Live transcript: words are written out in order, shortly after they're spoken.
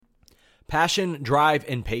Passion, drive,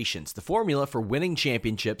 and patience. The formula for winning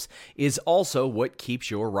championships is also what keeps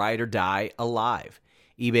your ride or die alive.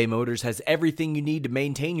 eBay Motors has everything you need to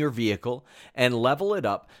maintain your vehicle and level it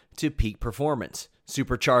up to peak performance.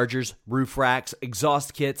 Superchargers, roof racks,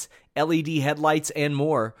 exhaust kits, LED headlights, and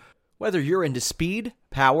more. Whether you're into speed,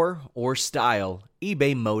 power, or style,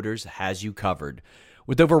 eBay Motors has you covered.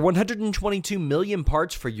 With over 122 million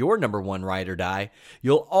parts for your number one ride or die,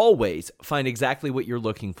 you'll always find exactly what you're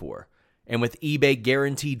looking for. And with eBay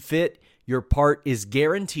Guaranteed Fit, your part is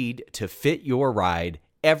guaranteed to fit your ride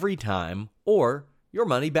every time or your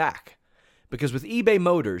money back. Because with eBay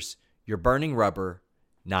Motors, you're burning rubber,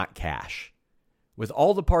 not cash. With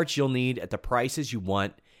all the parts you'll need at the prices you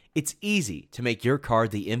want, it's easy to make your car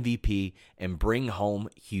the MVP and bring home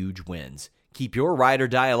huge wins. Keep your ride or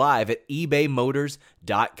die alive at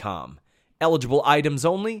ebaymotors.com. Eligible items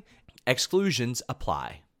only. Exclusions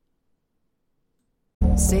apply.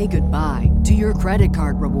 Say goodbye to your credit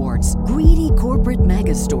card rewards. Greedy corporate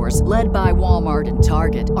mega stores, led by Walmart and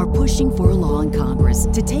Target, are pushing for a law in Congress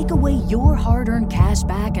to take away your hard-earned cash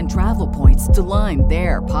back and travel points to line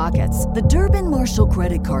their pockets. The Durbin-Marshall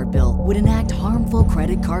credit card bill would enact harmful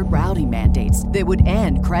credit card routing mandates that would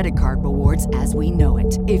end credit card rewards as we know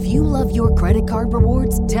it. If you love your credit card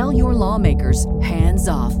rewards, tell your lawmakers, hands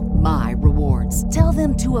off my rewards. Tell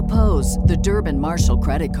them to oppose the Durbin-Marshall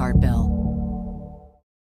credit card bill.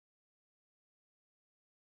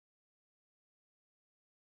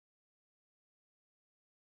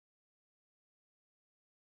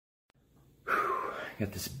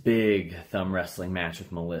 Got this big thumb wrestling match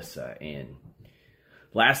with Melissa, and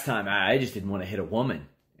last time I just didn't want to hit a woman,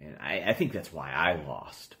 and I think that's why I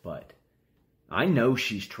lost, but I know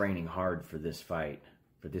she's training hard for this fight,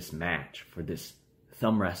 for this match, for this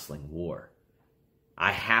thumb wrestling war.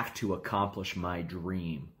 I have to accomplish my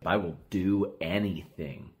dream. I will do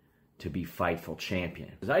anything to be Fightful champion,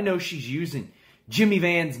 because I know she's using Jimmy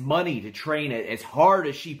Van's money to train as hard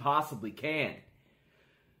as she possibly can.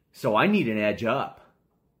 So I need an edge up.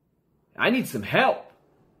 I need some help.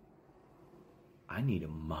 I need a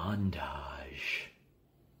montage.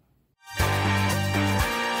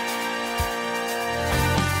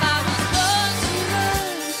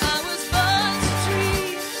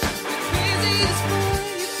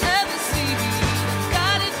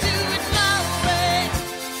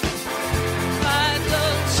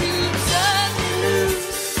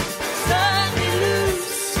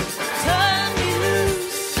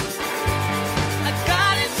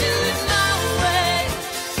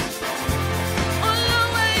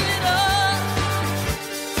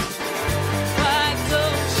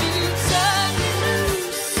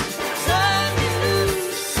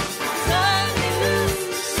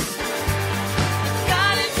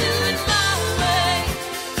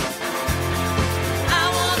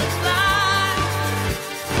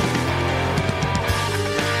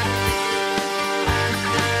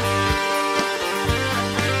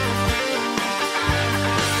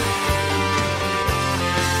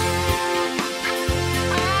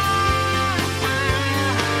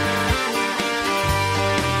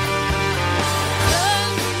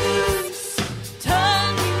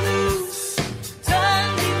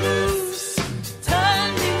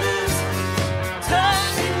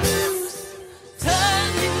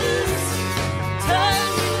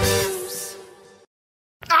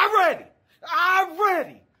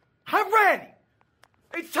 I'm ready.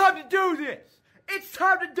 It's time to do this. It's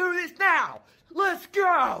time to do this now. Let's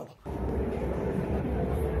go.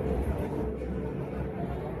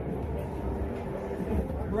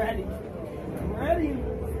 Ready.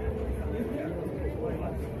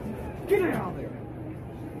 Get out there.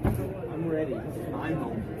 I'm ready. This is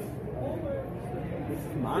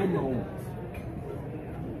my moment.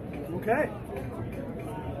 Okay.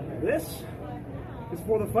 This is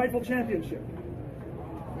for the Fightful Championship.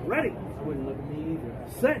 Ready? Wouldn't look at me either.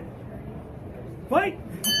 Set. Fight!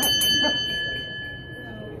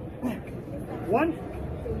 1,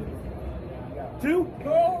 2,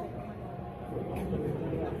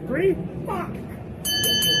 3, 5.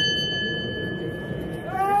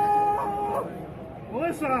 Oh!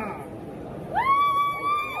 Melissa!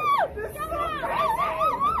 This is so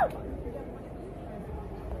crazy!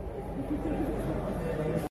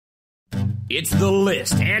 It's The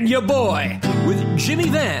List and your boy with Jimmy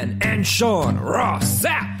Van and Sean Ross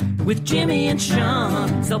Sapp. With Jimmy and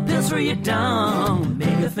Sean, sell pills for your dong.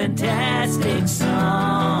 Make a fantastic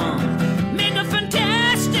song. Make a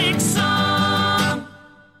fantastic song.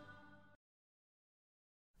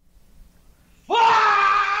 Fuck!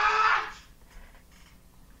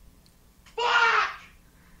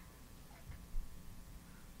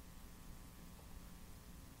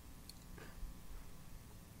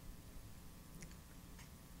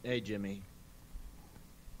 Hey, Jimmy.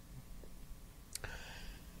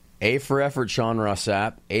 A for effort, Sean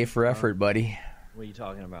Rossap. A for effort, buddy. What are you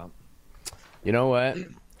talking about? You know what?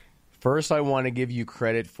 First, I want to give you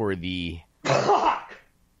credit for the... I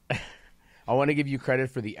want to give you credit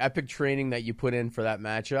for the epic training that you put in for that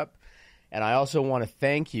matchup. And I also want to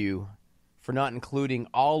thank you for not including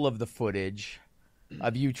all of the footage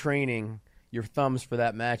of you training your thumbs for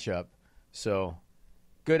that matchup. So,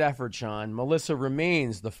 good effort, Sean. Melissa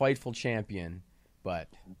remains the Fightful champion, but...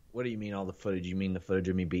 What do you mean all the footage? You mean the footage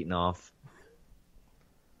of me beating off?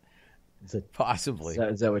 Possibly.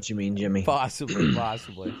 Is that what you mean, Jimmy? Possibly.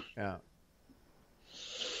 Yeah.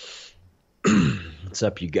 What's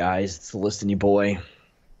up, you guys? It's the List and You Boy.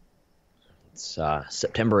 It's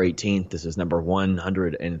September 18th. This is number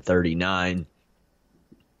 139.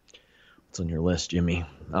 What's on your list, Jimmy?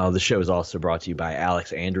 The show is also brought to you by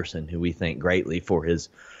Alex Anderson, who we thank greatly for his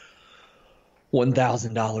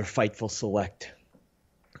 $1,000 Fightful Select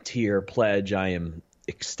tier pledge. I am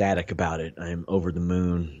ecstatic about it. I am over the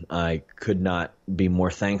moon. I could not be more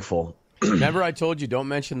thankful. Remember I told you don't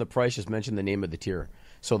mention the price, just mention the name of the tier.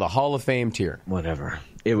 So the Hall of Fame tier. Whatever.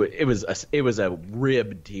 It was a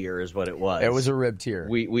rib tier is what it was. It was a rib tier.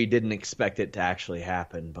 We didn't expect it to actually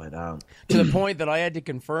happen, but to the point that I had to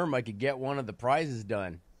confirm I could get one of the prizes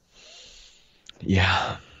done.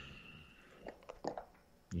 Yeah.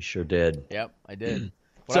 You sure did. Yep, I did.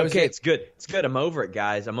 It's okay. It's good. It's good. I'm over it,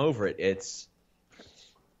 guys. I'm over it. It's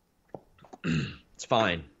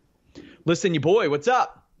fine. Listen, you boy, what's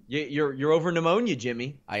up? You're over pneumonia,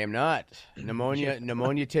 Jimmy. I am not.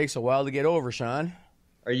 Pneumonia takes a while to get over, Sean.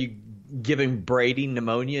 Are you giving Brady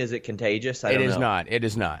pneumonia? Is it contagious? I don't know. It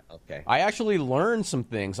is not. Okay. I actually learned some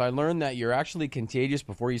things. I learned that you're actually contagious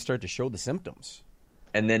before you start to show the symptoms.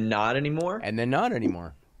 And then not anymore?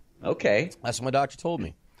 Okay. That's what my doctor told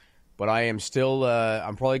me. But I am still,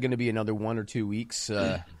 I'm probably going to be another 1 or 2 weeks,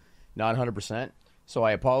 not 100%. So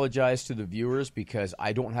I apologize to the viewers because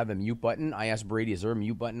I don't have a mute button. I asked Brady, is there a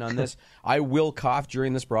mute button on this? I will cough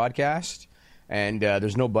during this broadcast, and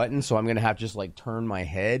there's no button, so I'm going to have to just, turn my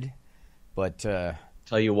head. But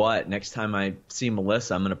tell you what, next time I see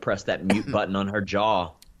Melissa, I'm going to press that mute button on her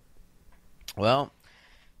jaw. Well,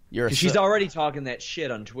 she's already talking that shit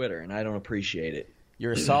on Twitter, and I don't appreciate it.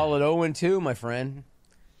 You're a solid 0-2, my friend.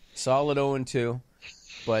 Solid 0-2.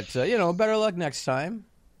 But, better luck next time.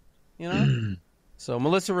 So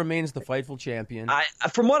Melissa remains the Fightful champion.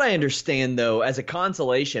 From what I understand, though, as a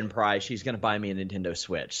consolation prize, she's going to buy me a Nintendo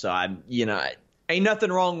Switch. So ain't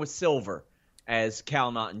nothing wrong with silver, as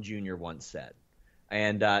Cal Naughton Jr. once said.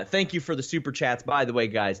 And thank you for the super chats. By the way,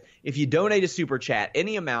 guys, if you donate a super chat,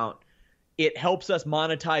 any amount, it helps us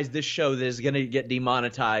monetize this show that is going to get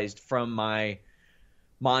demonetized from my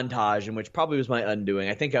montage, and which probably was my undoing.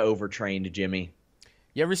 I think I overtrained Jimmy.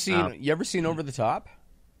 You ever seen Over the Top?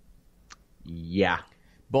 Yeah.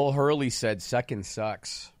 Bull Hurley said second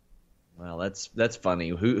sucks. Well, that's funny.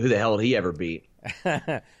 Who the hell did he ever beat?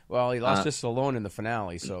 Well, he lost to Stallone in the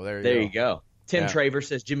finale, so there you go. Tim Traver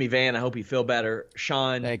says, Jimmy Van, I hope you feel better.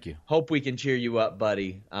 Sean, thank you. Hope we can cheer you up,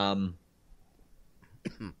 buddy. I'm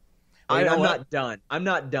not done. I'm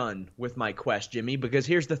not done with my quest, Jimmy, because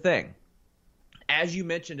here's the thing. As you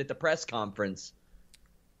mentioned at the press conference,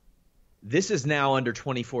 this is now under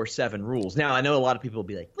 24/7 rules. Now, I know a lot of people will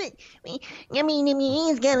be like,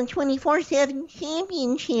 he's got a 24/7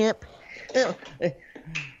 championship.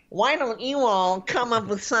 Why don't you all come up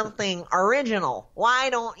with something original? Why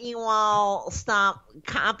don't you all stop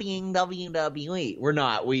copying WWE? We're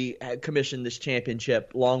not. We had commissioned this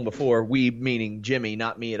championship long before. We, meaning Jimmy,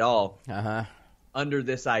 not me at all, under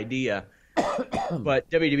this idea. But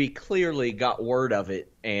WWE clearly got word of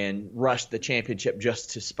it and rushed the championship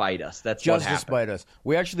just to spite us. That's what happened. Just to spite us.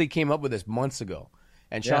 We actually came up with this months ago.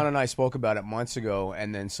 And Sean and I spoke about it months ago,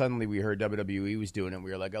 and then suddenly we heard WWE was doing it.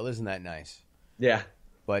 We were like, oh, isn't that nice? Yeah.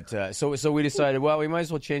 But so we decided, well, we might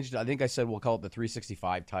as well change it. I think I said we'll call it the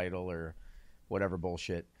 365 title or whatever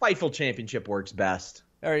bullshit. Fightful Championship works best.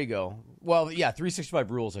 There you go. Well, yeah,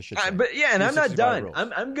 365 rules, I should say. But yeah, and I'm not done.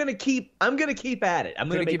 I'm gonna keep at it. I'm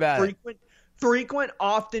gonna make frequent,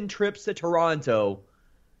 often trips to Toronto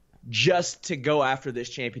just to go after this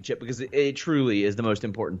championship because it truly is the most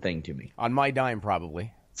important thing to me. On my dime,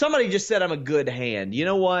 probably. Somebody just said I'm a good hand. You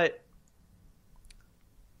know what?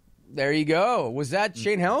 There you go. Was that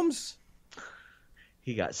Shane Helms?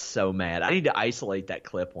 He got so mad. I need to isolate that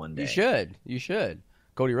clip one day. You should.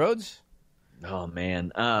 Cody Rhodes? Oh,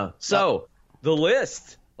 man. So, the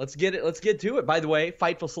list. Let's get to it. By the way,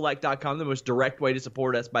 FightfulSelect.com, the most direct way to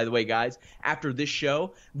support us, by the way, guys. After this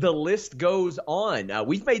show, the list goes on.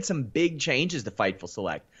 We've made some big changes to Fightful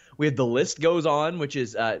Select. We have the list goes on, which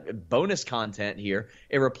is bonus content here.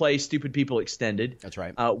 It replaced Stupid People Extended. That's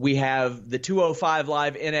right. We have the 205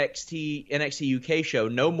 Live NXT UK show.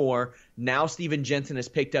 No more. Now Steven Jensen has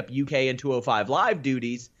picked up UK and 205 Live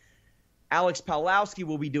duties. Alex Pawlowski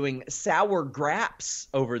will be doing Sour Graps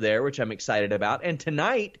over there, which I'm excited about. And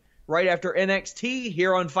tonight, right after NXT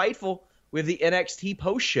here on Fightful, we have the NXT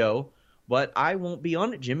post show. But I won't be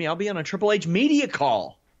on it, Jimmy. I'll be on a Triple H media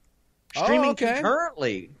call. Streaming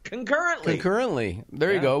concurrently.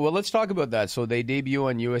 There you go. Well, let's talk about that. So they debut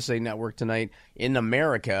on USA Network tonight in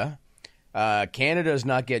America. Canada is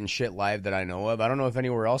not getting shit live that I know of. I don't know if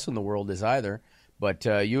anywhere else in the world is either. But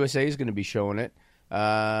USA is going to be showing it.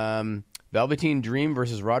 Velveteen Dream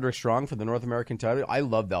versus Roderick Strong for the North American title. I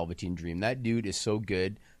love Velveteen Dream. That dude is so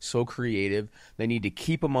good, so creative. They need to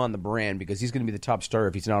keep him on the brand because he's going to be the top star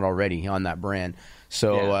if he's not already on that brand.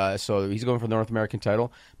 So so he's going for the North American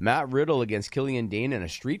title. Matt Riddle against Killian Dane in a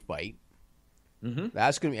street fight. Mm-hmm.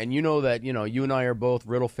 That's going to be, and you know that, you and I are both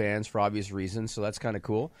Riddle fans for obvious reasons, so that's kind of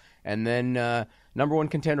cool. And then number one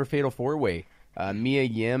contender Fatal 4-Way. Mia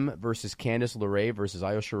Yim versus Candice LeRae versus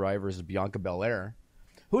Io Shirai versus Bianca Belair.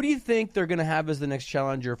 Who do you think they're going to have as the next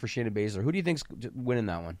challenger for Shayna Baszler? Who do you think's winning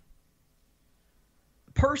that one?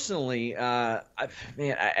 Personally, I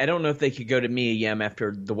don't know if they could go to Mia Yim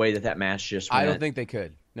after the way that match just went. I don't think they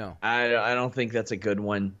could. No, I don't think that's a good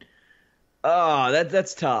one. Oh,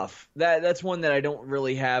 that's tough. That's one that I don't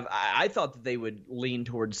really have. I thought that they would lean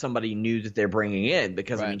towards somebody new that they're bringing in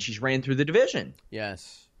because right. She's ran through the division.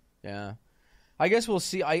 Yes, yeah. I guess we'll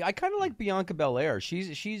see. I kind of like Bianca Belair.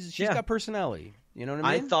 She's got personality. You know what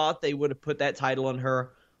I mean? I thought they would have put that title on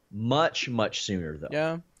her much, much sooner, though.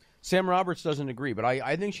 Yeah. Sam Roberts doesn't agree, but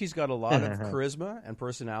I think she's got a lot of charisma and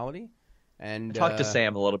personality. And I talked to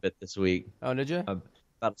Sam a little bit this week. Oh, did you? About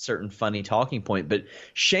a certain funny talking point. But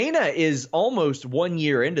Shayna is almost 1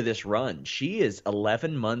 year into this run. She is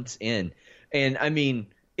 11 months in. And, I mean,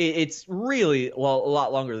 it's really, a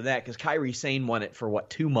lot longer than that because Kairi Sane won it for,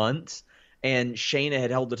 2 months? And Shayna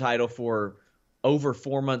had held the title for over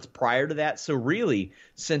 4 months prior to that. So really,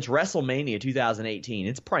 since WrestleMania 2018,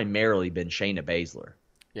 it's primarily been Shayna Baszler.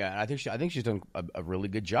 Yeah, I think she's done a really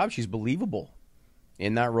good job. She's believable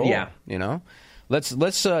in that role. Yeah.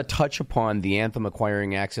 Let's touch upon the Anthem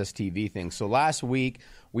acquiring Access TV thing. So last week,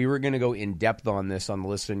 we were going to go in depth on this on the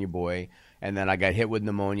List on Your Boy, and then I got hit with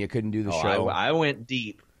pneumonia, couldn't do the show. I went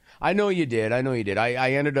deep. I know you did.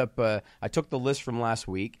 I ended up, I took the list from last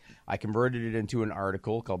week. I converted it into an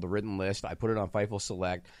article called The Written List. I put it on Fightful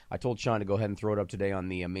Select. I told Sean to go ahead and throw it up today on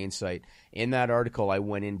the main site. In that article, I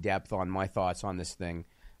went in depth on my thoughts on this thing.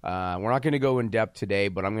 We're not going to go in depth today,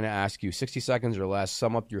 but I'm going to ask you 60 seconds or less,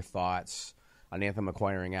 sum up your thoughts on Anthem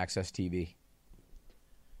acquiring Access TV.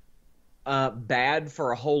 Bad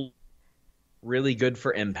for a whole, really good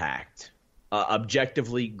for Impact.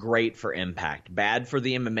 Objectively great for Impact. Bad for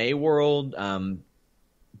the MMA world,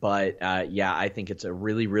 but I think it's a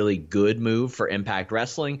really, really good move for Impact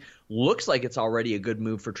Wrestling. Looks like it's already a good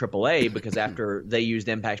move for AAA because after they used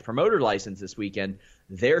Impact's promoter license this weekend,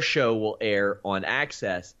 their show will air on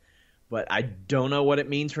Access. But I don't know what it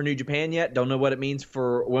means for New Japan yet. Don't know what it means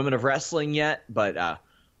for Women of Wrestling yet. But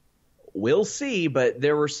we'll see. But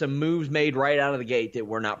there were some moves made right out of the gate that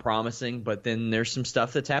were not promising. But then there's some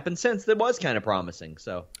stuff that's happened since that was kind of promising.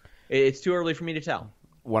 So it's too early for me to tell.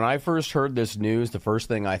 When I first heard this news, the first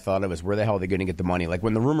thing I thought of was, where the hell are they going to get the money? Like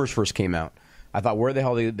when the rumors first came out, I thought, where the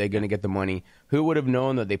hell are they going to get the money? Who would have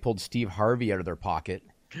known that they pulled Steve Harvey out of their pocket?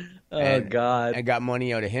 God. And got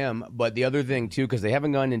money out of him. But the other thing, too, because they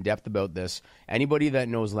haven't gone in depth about this, anybody that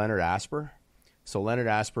knows Leonard Asper, so Leonard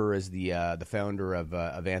Asper is the founder of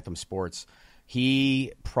Anthem Sports.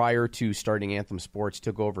 He, prior to starting Anthem Sports,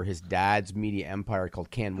 took over his dad's media empire called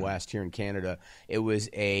Can West here in Canada. It was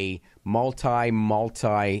a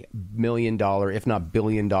multi-million dollar, if not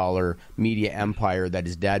billion-dollar media empire that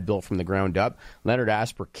his dad built from the ground up. Leonard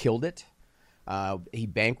Asper killed it. He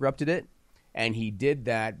bankrupted it. And he did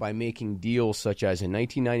that by making deals such as in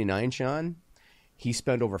 1999, Sean, he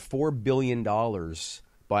spent over $4 billion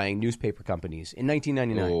buying newspaper companies in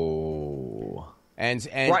 1999. Oh. And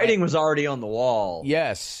writing was already on the wall.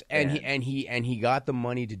 Yes, and he got the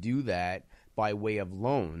money to do that by way of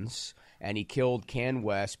loans, and he killed Can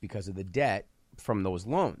West because of the debt from those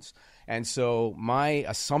loans. And so my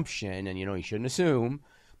assumption, and you shouldn't assume,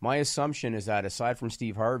 my assumption is that aside from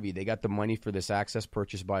Steve Harvey, they got the money for this Access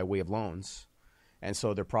purchase by way of loans. And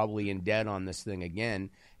so they're probably in debt on this thing again.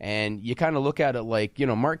 And you kind of look at it like,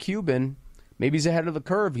 Mark Cuban Maybe he's ahead of the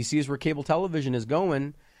curve. He sees where cable television is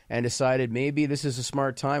going and decided maybe this is a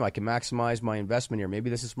smart time. I can maximize my investment here.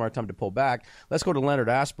 Maybe this is a smart time to pull back. Let's go to Leonard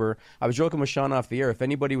Asper. I was joking with Sean off the air. If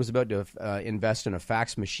anybody was about to invest in a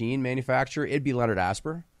fax machine manufacturer, it'd be Leonard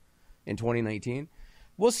Asper in 2019.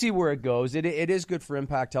 We'll see where it goes. It is good for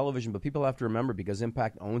Impact Television, but people have to remember, because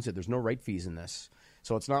Impact owns it, there's no right fees in this.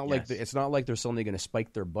 So it's not like they're suddenly going to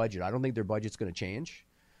spike their budget. I don't think their budget's going to change.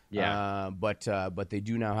 Yeah. But they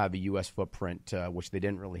do now have a U.S. footprint, which they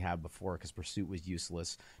didn't really have before because Pursuit was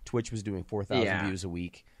useless. Twitch was doing 4,000 views a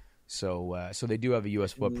week. So they do have a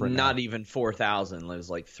U.S. footprint. Not even 4,000. It was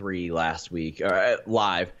like 3 last week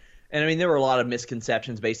live. And I mean, there were a lot of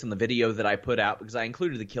misconceptions based on the video that I put out, because I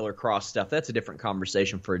included the Killer Cross stuff. That's a different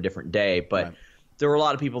conversation for a different day. But there were a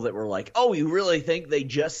lot of people that were like, oh, you really think they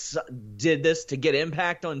just did this to get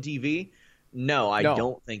Impact on TV? No, I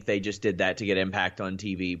don't think they just did that to get Impact on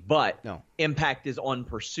TV. But Impact is on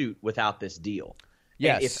Pursuit without this deal.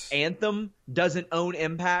 Yes. And if Anthem doesn't own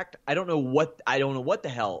Impact, I don't know what the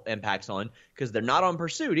hell Impact's on, because they're not on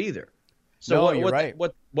Pursuit either. So you're right.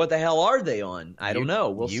 What the hell are they on? I don't know.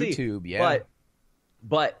 We'll see. YouTube, yeah.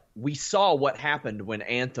 But we saw what happened when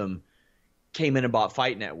Anthem came in and bought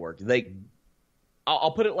Fight Network.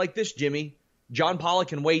 I'll put it like this, Jimmy. John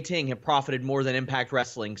Pollock and Wei Ting have profited more than Impact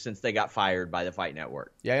Wrestling since they got fired by the Fight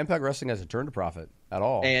Network. Yeah, Impact Wrestling hasn't turned a profit at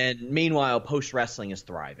all. And meanwhile, Post Wrestling is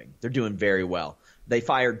thriving. They're doing very well. They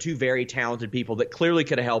fired 2 very talented people that clearly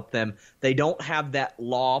could have helped them. They don't have that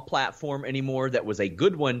Law platform anymore that was a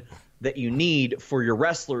good one that you need for your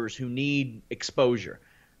wrestlers who need exposure.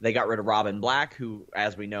 They got rid of Robin Black, who,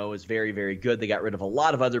 as we know, is very, very good. They got rid of a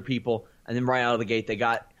lot of other people. And then right out of the gate, they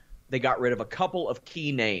got rid of a couple of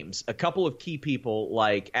key names, a couple of key people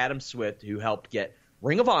like Adam Swift, who helped get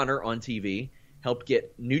Ring of Honor on TV, helped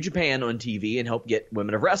get New Japan on TV, and helped get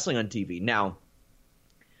Women of Wrestling on TV. Now,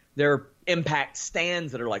 there are Impact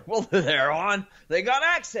stands that are like, well, they're on. They got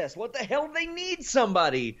access. What the hell do they need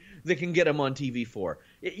somebody that can get them on TV for?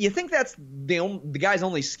 You think that's the guy's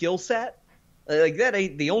only skill set? Like, that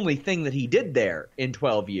ain't the only thing that he did there in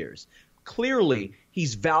 12 years. Clearly,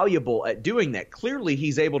 he's valuable at doing that. Clearly,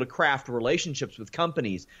 he's able to craft relationships with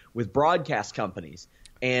companies, with broadcast companies,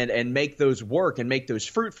 and make those work and make those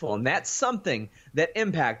fruitful. And that's something that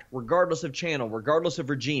Impact, regardless of channel, regardless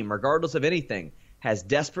of regime, regardless of anything, has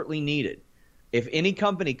desperately needed. If any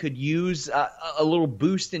company could use a little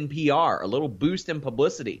boost in PR, a little boost in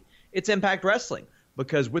publicity, it's Impact Wrestling.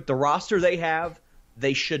 Because with the roster they have,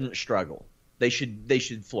 they shouldn't struggle. They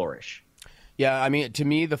should flourish. Yeah, I mean, to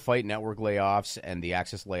me, the Fight Network layoffs and the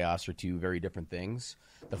Access layoffs are 2 very different things.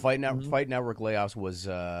 The Fight Network layoffs was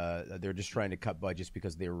they're just trying to cut budgets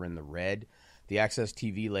because they were in the red. The Access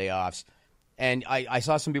TV layoffs, and I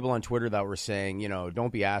saw some people on Twitter that were saying,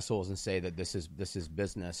 don't be assholes and say that this is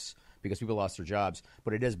business because people lost their jobs,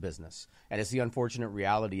 but it is business, and it's the unfortunate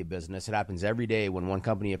reality of business. It happens every day when one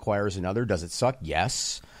company acquires another. Does it suck?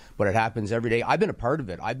 Yes, but it happens every day. I've been a part of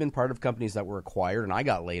it. I've been part of companies that were acquired, and I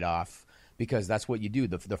got laid off. Because that's what you do.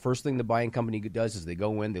 The first thing the buying company does is they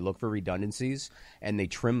go in, they look for redundancies, and they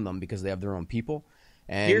trim them because they have their own people.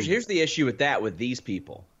 And here's the issue with that with these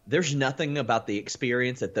people. There's nothing about the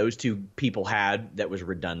experience that those 2 people had that was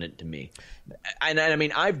redundant to me. And I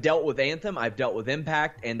mean, I've dealt with Anthem, I've dealt with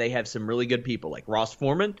Impact, and they have some really good people. Like Ross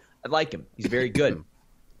Foreman, I like him. He's very good.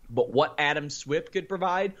 But what Adam Swift could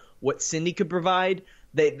provide, what Cindy could provide,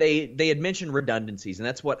 they had mentioned redundancies, and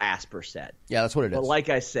that's what Asper said. Yeah, that's what it is. But like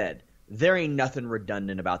I said, there ain't nothing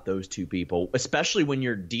redundant about those 2 people, especially when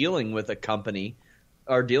you're dealing with a company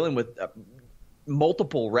or dealing with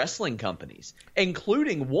multiple wrestling companies,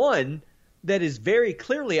 including one that is very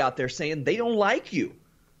clearly out there saying they don't like you.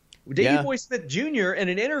 Davey Boy Smith Jr. in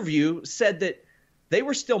an interview said that they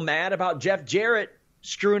were still mad about Jeff Jarrett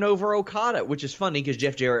screwing over Okada, which is funny because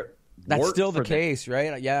Jeff Jarrett That's still the case,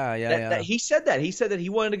 right? Yeah. He said that. He said that he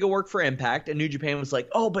wanted to go work for Impact, and New Japan was like,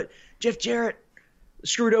 oh, but Jeff Jarrett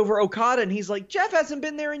screwed over Okada, and he's like, Jeff hasn't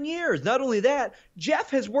been there in years. Not only that, Jeff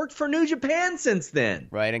has worked for New Japan since then.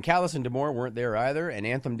 Right, and Callis and D'Amore weren't there either, and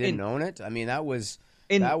Anthem didn't own it. I mean, that was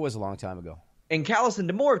a long time ago. And Callis and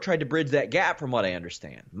D'Amore have tried to bridge that gap from what I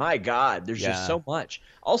understand. My God, there's just so much.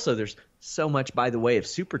 Also, there's so much by the way of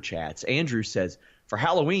super chats. Andrew says, for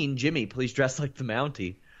Halloween, Jimmy, please dress like the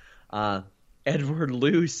Mountie. Edward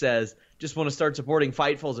Liu says, just want to start supporting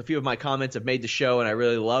Fightful. A few of my comments have made the show, and I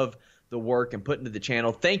really love the work and put into the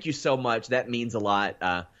channel. Thank you so much. That means a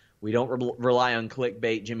lot. We don't rely on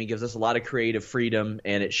clickbait. Jimmy gives us a lot of creative freedom,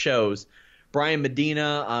 and it shows. Brian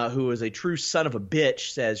Medina, who is a true son of a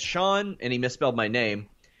bitch, says, Sean, and he misspelled my name,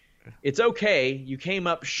 it's okay. You came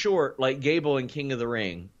up short like Gable in King of the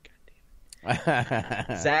Ring.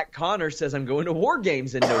 Zach Connor says, I'm going to War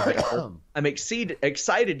Games in November. I'm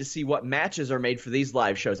excited to see what matches are made for these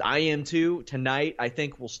live shows. I am too. Tonight, I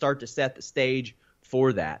think we'll start to set the stage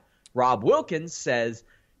for that. Rob Wilkins says,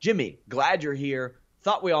 Jimmy, glad you're here.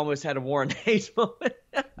 Thought we almost had a Warren Hayes moment.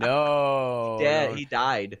 No. He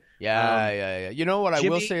died. Yeah. You know what? Jimmy,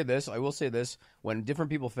 I will say this. When different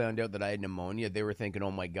people found out that I had pneumonia, they were thinking, oh,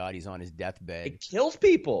 my God, he's on his deathbed. It kills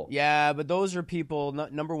people. Yeah, but those are people,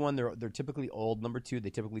 number one, they're typically old. Number two, they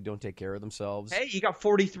typically don't take care of themselves. Hey, you got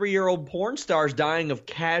 43-year-old porn stars dying of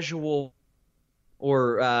casual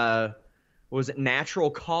or natural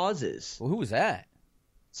causes. Well, who was that?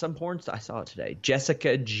 Some porn star. I saw it today.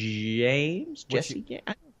 Jessica James?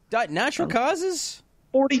 Natural causes?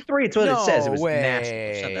 43. It's what it says. It was way.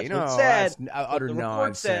 natural. That's what it said. That's utter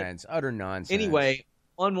nonsense. Utter nonsense. Anyway,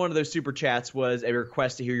 on one of those super chats was a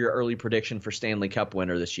request to hear your early prediction for Stanley Cup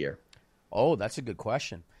winner this year. Oh, that's a good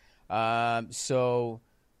question. So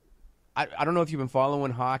I don't know if you've been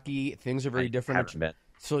following hockey. Things are very different.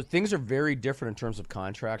 So things are very different in terms of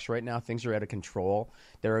contracts right now. Things are out of control.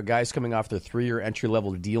 There are guys coming off their 3-year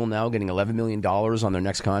entry-level deal now getting $11 million on their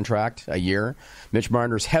next contract a year. Mitch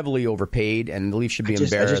Marner's heavily overpaid, and the Leafs should be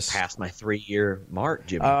embarrassed. I just passed my 3-year mark,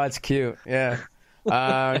 Jimmy. Oh, it's cute. Yeah.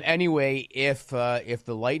 Anyway, if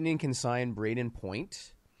the Lightning can sign Braden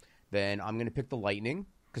Point, then I'm going to pick the Lightning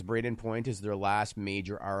because Braden Point is their last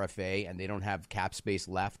major RFA, and they don't have cap space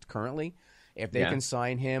left currently. If they can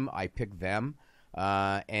sign him, I pick them.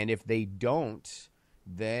 And if they don't,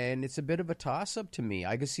 then it's a bit of a toss-up to me.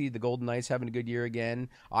 I could see the Golden Knights having a good year again.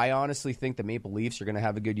 I honestly think the Maple Leafs are going to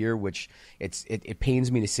have a good year, which it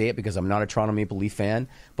pains me to say it because I'm not a Toronto Maple Leaf fan,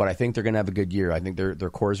 but I think they're going to have a good year. I think their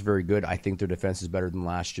core is very good. I think their defense is better than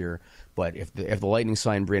last year. But if the Lightning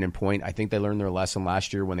sign Brayden Point, I think they learned their lesson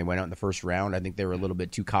last year when they went out in the first round. I think they were a little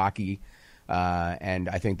bit too cocky, and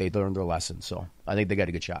I think they learned their lesson. So I think they got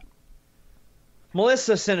a good shot.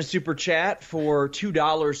 Melissa sent a super chat for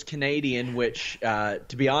 $2 Canadian, which,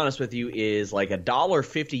 to be honest with you, is like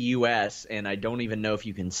 $1.50 US, and I don't even know if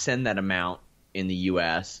you can send that amount in the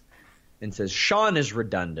US. And says Sean is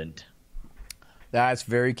redundant. That's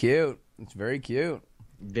very cute. It's very cute.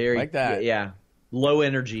 Very like that. Yeah, low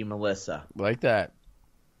energy, Melissa. Like that.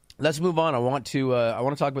 Let's move on. I want to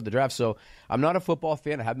talk about the draft. So I'm not a football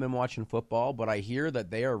fan. I haven't been watching football, but I hear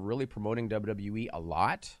that they are really promoting WWE a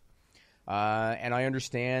lot. And I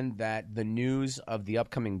understand that the news of the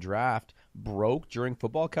upcoming draft broke during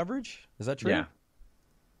football coverage. Is that true? Yeah.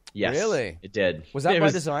 Yes. Really? It did. Was that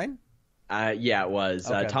by design? Yeah, it was.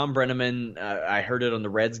 Okay. Tom Brenneman, I heard it on the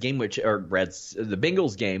the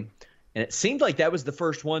Bengals game, and it seemed like that was the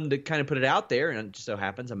first one to kind of put it out there, and it just so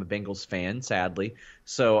happens I'm a Bengals fan, sadly.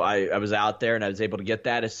 So I was out there, and I was able to get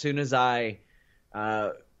that. As soon as I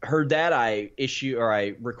heard that, I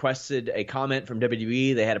requested a comment from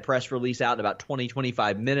WWE. They had a press release out in about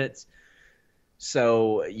 20-25 minutes.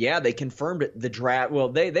 So, yeah, they confirmed it. The draft, well,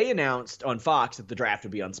 they announced on Fox that the draft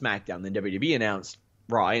would be on SmackDown. Then WWE announced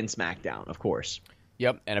Raw and SmackDown, of course.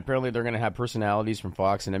 Yep, and apparently they're going to have personalities from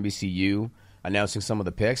Fox and NBCU announcing some of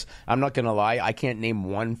the picks. I'm not going to lie, I can't name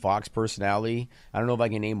one Fox personality. I don't know if I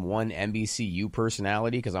can name one NBCU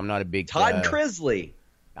personality because I'm not a big... Todd Crisley.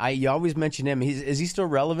 You always mention him. Is he still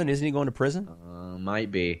relevant? Isn't he going to prison?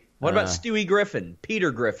 Might be. What about Stewie Griffin? Peter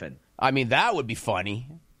Griffin? I mean, that would be funny.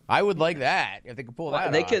 I would like that if they could pull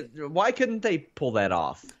that off. Why couldn't they pull that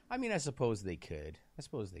off? I mean, I suppose they could.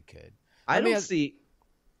 I don't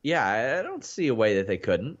see a way that they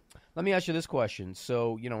couldn't. Let me ask you this question.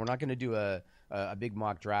 So, we're not going to do a big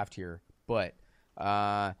mock draft here, but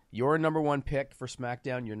your number one pick for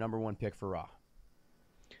SmackDown, your number one pick for Raw.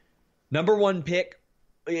 Number one pick.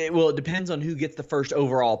 Well, it depends on who gets the first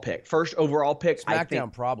overall pick. First overall pick,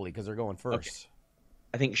 SmackDown probably because they're going first. Okay.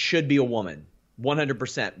 I think should be a woman,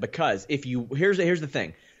 100%. Because here's the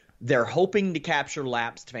thing, they're hoping to capture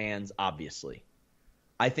lapsed fans. Obviously,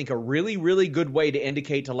 I think a really, really good way to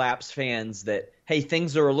indicate to lapsed fans that hey,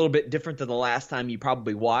 things are a little bit different than the last time you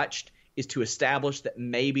probably watched is to establish that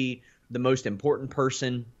maybe the most important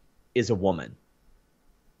person is a woman.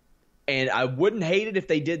 And I wouldn't hate it if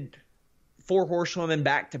they did 4 horsewomen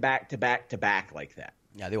back to back to back to back like that.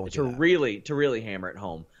 Yeah, they won't to really hammer it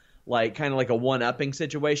home, like kind of like a one-upping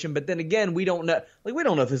situation. But then again, we don't know. We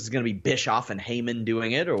don't know if this is going to be Bischoff and Heyman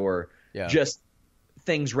doing it or just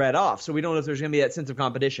things read off. So we don't know if there's going to be that sense of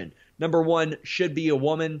competition. Number one should be a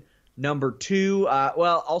woman. Number two,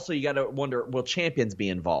 also you got to wonder, will champions be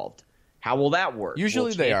involved? How will that work?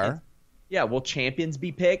 Usually they are. Yeah, will champions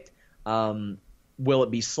be picked? Will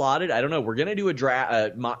it be slotted? I don't know. We're going to do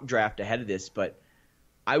a mock draft ahead of this, but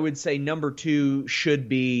I would say number 2 should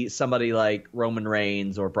be somebody like Roman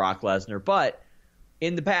Reigns or Brock Lesnar. But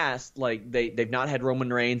in the past, like they've not had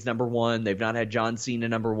Roman Reigns number 1. They've not had John Cena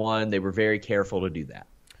number 1. They were very careful to do that.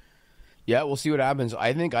 Yeah, we'll see what happens.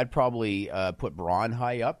 I think I'd probably put Braun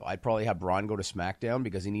high up. I'd probably have Braun go to SmackDown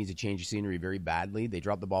because he needs a change of scenery very badly. They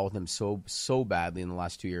dropped the ball with him so badly in the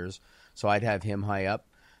last 2 years. So I'd have him high up.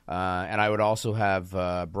 And I would also have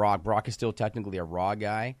Brock. Brock is still technically a Raw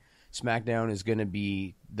guy. SmackDown is going to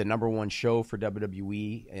be the number 1 show for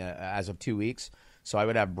WWE as of 2 weeks. So I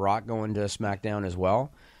would have Brock going to SmackDown as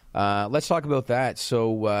well. Let's talk about that.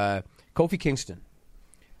 So Kofi Kingston.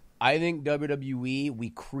 I think WWE,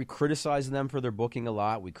 we criticize them for their booking a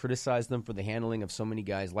lot. We criticize them for the handling of so many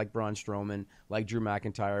guys like Braun Strowman, like Drew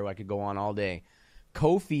McIntyre. I could go on all day.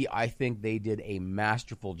 Kofi, I think they did a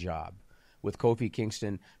masterful job with Kofi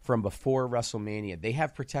Kingston from before WrestleMania. They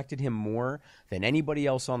have protected him more than anybody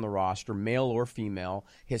else on the roster, male or female.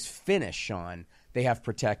 His finish, Sean, they have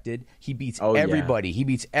protected. He beats everybody. Yeah. He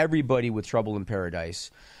beats everybody with Trouble in Paradise.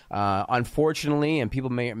 Unfortunately, and people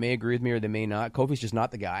may agree with me or they may not, Kofi's just not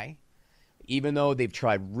the guy. Even though they've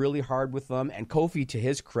tried really hard with them, and Kofi, to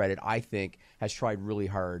his credit, I think, has tried really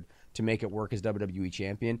hard to make it work as WWE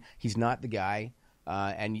champion. He's not the guy.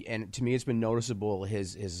 And to me, it's been noticeable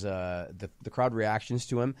the crowd reactions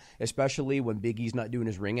to him, especially when Big E's not doing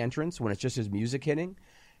his ring entrance, when it's just his music hitting.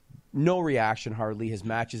 No reaction hardly. His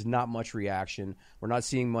matches, not much reaction. We're not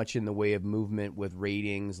seeing much in the way of movement with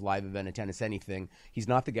ratings, live event attendance, anything. He's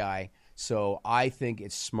not the guy. So I think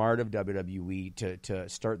it's smart of WWE to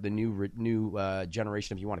start the new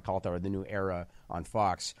generation, if you want to call it that, or the new era on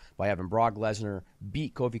Fox by having Brock Lesnar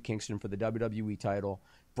beat Kofi Kingston for the WWE title.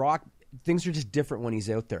 Brock, things are just different when he's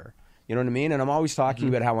out there. You know what I mean? And I'm always talking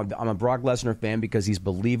about how I'm a Brock Lesnar fan because he's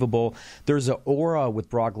believable. There's an aura with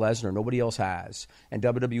Brock Lesnar nobody else has, and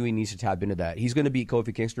WWE needs to tap into that. He's going to beat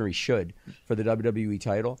Kofi Kingston, or he should, for the WWE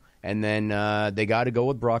title. And then they got to go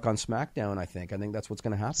with Brock on SmackDown, I think. I think that's what's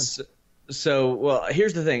going to happen. So, well,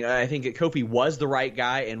 here's the thing. I think that Kofi was the right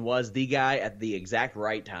guy and was the guy at the exact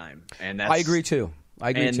right time. And that's, I agree, too.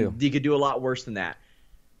 And you could do a lot worse than that.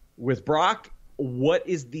 With Brock, what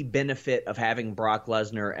is the benefit of having Brock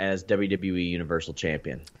Lesnar as WWE Universal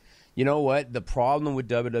Champion? You know what? The problem with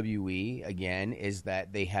WWE, again, is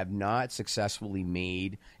that they have not successfully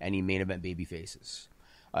made any main event baby faces.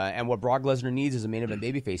 And what Brock Lesnar needs is a main event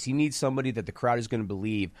babyface. He needs somebody that the crowd is going to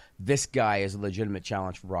believe this guy is a legitimate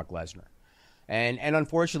challenge for Brock Lesnar. And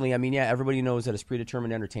unfortunately, I mean, yeah, everybody knows that it's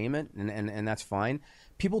predetermined entertainment, and that's fine.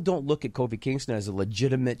 People don't look at Kofi Kingston as a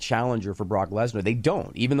legitimate challenger for Brock Lesnar. They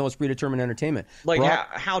don't, even though it's predetermined entertainment. Like,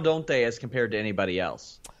 how don't they as compared to anybody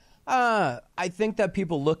else? I think that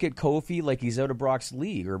people look at Kofi like he's out of Brock's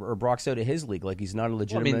league, or Brock's out of his league, like he's not a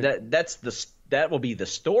legitimate. Well, I mean, that will be the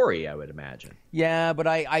story, I would imagine. Yeah, but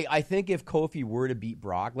I think if Kofi were to beat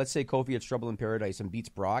Brock, let's say Kofi has Trouble in Paradise and beats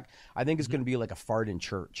Brock, I think it's going to be like a fart in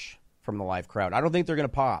church from the live crowd. I don't think they're going to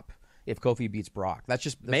pop if Kofi beats Brock. That's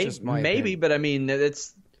just my opinion. But I mean,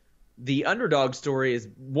 it's the underdog story is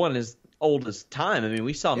one as old as time. I mean,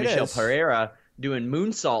 we saw Michel Pereira doing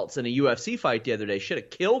moonsaults in a UFC fight the other day. Should have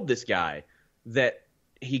killed this guy that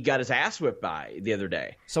he got his ass whipped by the other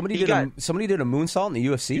day. Somebody did a moonsault in the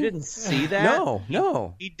UFC? You didn't see that?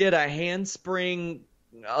 No. He did a handspring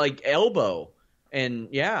like elbow. And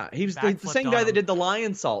yeah, he was the same guy that did the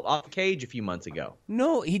lion salt off the cage a few months ago.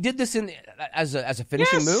 No, he did this as a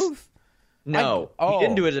finishing move? No, he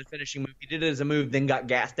didn't do it as a finishing move. He did it as a move, then got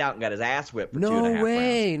gassed out and got his ass whipped for 2.5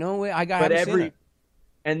 rounds. No way. I haven't seen it.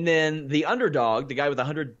 And then the underdog, the guy with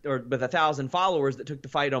 100 or with 1,000 followers that took the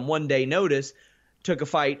fight on 1 day notice, took a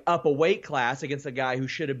fight up a weight class against a guy who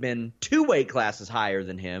should have been 2 weight classes higher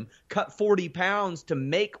than him, cut 40 pounds to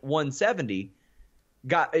make 170,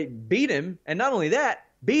 beat him, and not only that,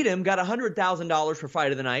 beat him, got $100,000 for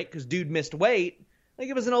fight of the night because dude missed weight. I think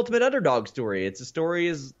it was an ultimate underdog story. It's a story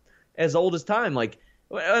as old as time. Like,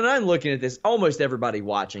 when I'm looking at this, almost everybody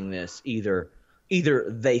watching this either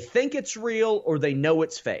they think it's real or they know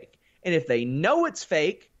it's fake. And if they know it's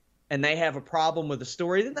fake and they have a problem with the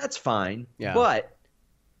story, then that's fine. Yeah. But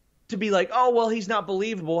to be like, oh, well, he's not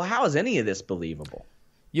believable. How is any of this believable?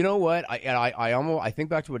 You know what? I think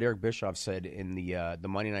back to what Eric Bischoff said in the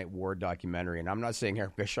Monday Night War documentary, and I'm not saying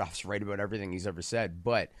Eric Bischoff's right about everything he's ever said,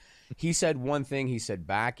 but he said one thing. He said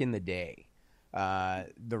back in the day,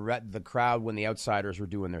 the crowd when the Outsiders were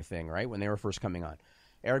doing their thing, right, when they were first coming on,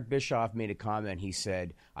 Eric Bischoff made a comment. He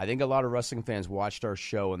said, I think a lot of wrestling fans watched our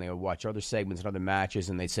show and they would watch other segments and other matches,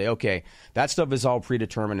 and they'd say, okay, that stuff is all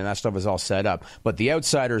predetermined and that stuff is all set up, but the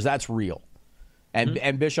Outsiders, that's real.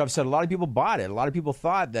 And Bischoff said a lot of people bought it. A lot of people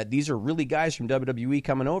thought that these are really guys from WWE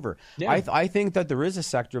coming over. Yeah. I think that there is a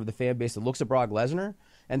sector of the fan base that looks at Brock Lesnar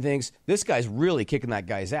and thinks this guy's really kicking that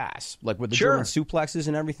guy's ass, like with the German suplexes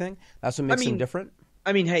and everything. That's what makes him different.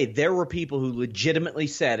 I mean, hey, there were people who legitimately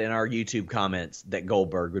said in our YouTube comments that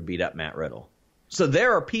Goldberg would beat up Matt Riddle. So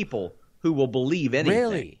there are people who will believe anything.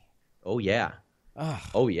 Really? Oh, yeah. Ugh.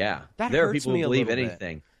 Oh, yeah. That there are hurts people me who a believe little bit.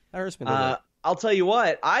 anything. That hurts me a little bit. I'll tell you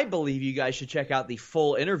what, I believe you guys should check out the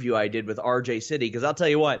full interview I did with RJ City, because I'll tell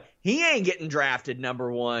you what, he ain't getting drafted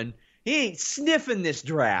number one. He ain't sniffing this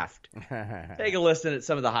draft. Take a listen at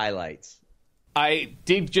some of the highlights. I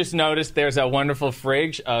did just notice there's a wonderful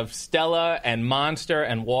fridge of Stella and Monster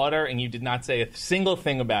and water, and you did not say a single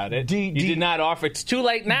thing about it. You did not offer. It's too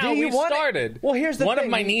late now. you We've want it? started. Well, here's the one thing.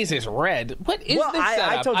 of my knees is red. What is this I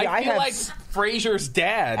setup? told you, I feel have like Frasier's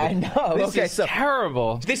dad. I know. This Okay, is so-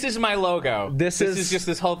 terrible. This is my logo. This is just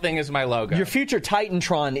this whole thing is my logo. Your future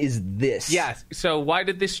Titantron is this. Yes. So why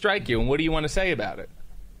did this strike you, and what do you want to say about it?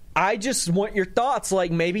 I just want your thoughts,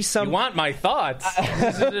 like maybe some... You want my thoughts?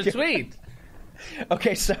 This is a tweet.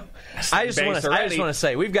 Okay, so I just Base want already. to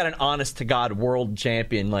say we've got an honest to God world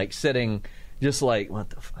champion like sitting just like, what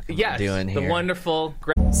the fuck am I doing here? The wonderful.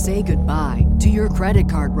 Say goodbye to your credit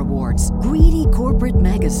card rewards. Greedy corporate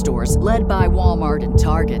mega stores, led by Walmart and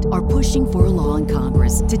Target, are pushing for a law in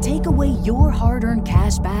Congress to take away your hard-earned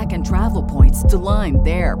cash back and travel points to line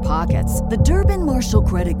their pockets. The Durbin-Marshall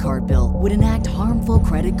credit card bill would enact harmful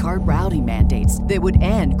credit card routing mandates that would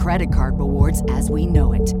end credit card rewards as we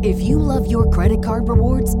know it. If you love your credit card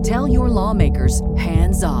rewards, tell your lawmakers,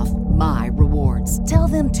 hands off my rewards. Tell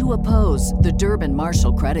them to oppose the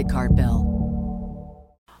Durbin-Marshall credit card bill.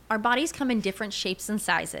 Our bodies come in different shapes and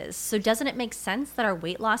sizes, so doesn't it make sense that our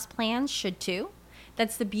weight loss plans should too?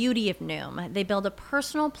 That's the beauty of Noom. They build a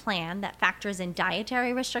personal plan that factors in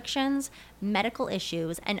dietary restrictions, medical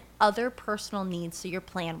issues, and other personal needs so your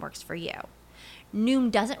plan works for you.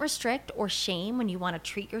 Noom doesn't restrict or shame when you want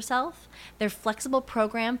to treat yourself. Their flexible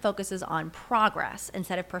program focuses on progress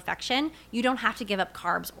instead of perfection. You don't have to give up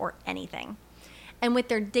carbs or anything. And with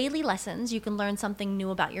their daily lessons, you can learn something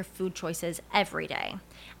new about your food choices every day.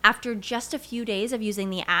 After just a few days of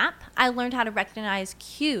using the app, I learned how to recognize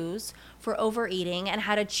cues for overeating and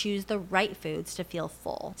how to choose the right foods to feel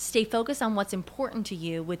full. Stay focused on what's important to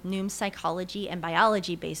you with Noom's psychology and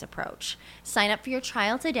biology-based approach. Sign up for your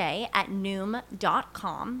trial today at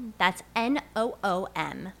Noom.com. That's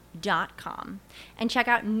Noom.com. And check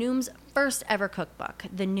out Noom's first ever cookbook,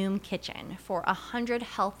 The Noom Kitchen, for 100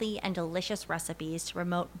 healthy and delicious recipes to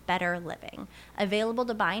promote better living. Available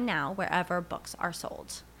to buy now wherever books are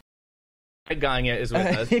sold. Greg Gagne is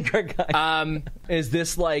with us. Greg Gagne. Is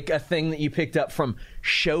this like a thing that you picked up from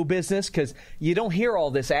show business? Because you don't hear all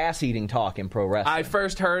this ass-eating talk in pro wrestling. I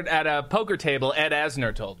first heard at a poker table, Ed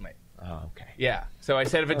Asner told me. Oh, okay. Yeah. So I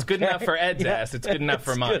said if it's good enough for Ed's ass, it's good enough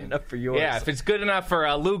for mine. Good enough for yours. Yeah, if it's good enough for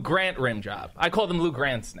a Lou Grant rim job. I call them Lou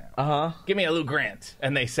Grants now. Uh-huh. Give me a Lou Grant.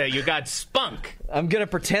 And they say, you got spunk. I'm going to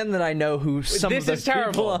pretend that I know who some This of those is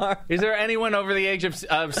terrible. people are. Is there anyone over the age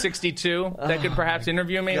of 62 that could perhaps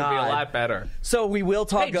interview me? It would be a God. lot better. So we will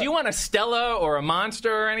talk... Hey, do you want a Stella or a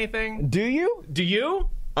Monster or anything? Do you? Do you?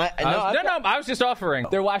 I was just offering.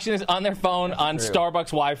 They're watching this on their phone on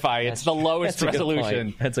Starbucks Wi-Fi. It's the lowest that's a good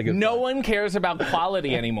resolution. point. That's a good No point. one cares about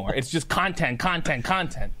quality anymore. It's just content.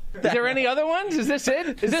 Is there any other ones? Is this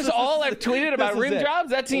it? Is this all I've tweeted about this is rim it.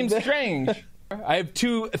 jobs? That seems strange. I have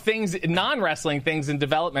two things, non-wrestling things in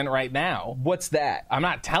development right now. What's that? I'm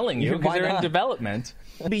not telling you because Why they're in not? development.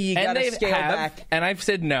 Maybe you got And to they scale have, back. and I've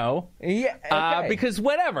said no. Yeah, okay. Because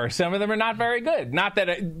whatever, some of them are not very good. Not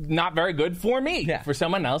very good for me. Yeah. For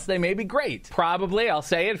someone else, they may be great. Probably, I'll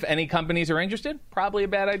say it. If any companies are interested, probably a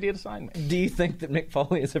bad idea to sign me. Do you think that Mick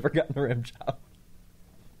Foley has ever gotten a rim job?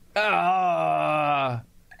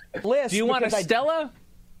 Do you want a Stella?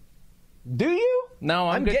 Do you? No,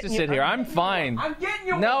 I'm good to getting you- sit here. I'm fine. I'm getting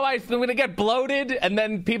you. No, I'm going to get bloated, and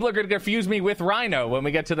then people are going to confuse me with Rhino when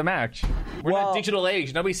we get to the match. We're in Well- a digital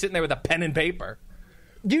age. Nobody's sitting there with a pen and paper.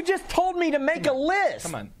 You just told me to make a list.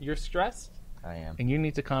 Come on, you're stressed, I am. and you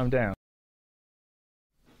need to calm down.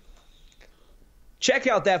 Check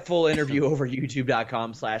out that full interview over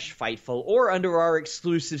youtube.com/Fightful or under our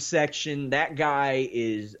exclusive section. That guy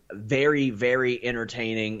is very, very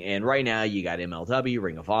entertaining. And right now you got MLW,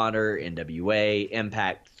 Ring of Honor, NWA,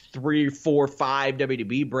 Impact, 3, 4, 5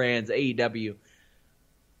 WWE brands, AEW.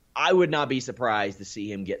 I would not be surprised to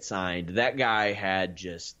see him get signed. That guy had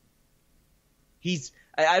just...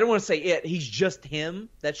 I don't want to say it. He's just him.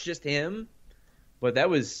 That's just him. But that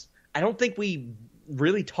was... I don't think we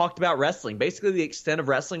really talked about wrestling. Basically, the extent of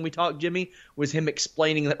wrestling we talked, Jimmy, was him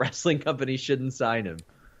explaining that wrestling companies shouldn't sign him.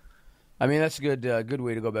 I mean, that's a good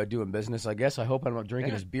way to go about doing business, I guess. I hope I'm not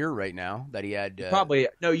drinking his beer right now that he had. Probably.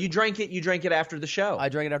 No, you drank it. You drank it after the show. I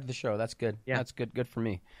drank it after the show. That's good. Yeah. That's good. Good for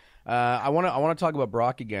me. I want to talk about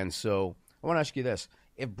Brock again. So I want to ask you this: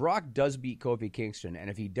 if Brock does beat Kofi Kingston, and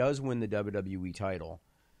if he does win the WWE title,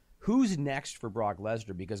 who's next for Brock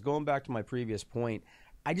Lesnar? Because going back to my previous point,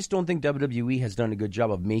 I just don't think WWE has done a good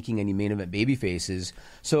job of making any main event baby faces.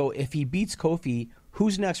 So if he beats Kofi,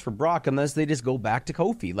 who's next for Brock unless they just go back to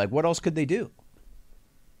Kofi? Like, what else could they do?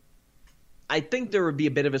 I think there would be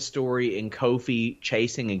a bit of a story in Kofi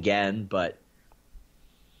chasing again, but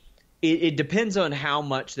it depends on how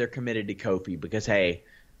much they're committed to Kofi because, hey,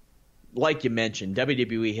 like you mentioned,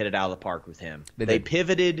 WWE hit it out of the park with him. They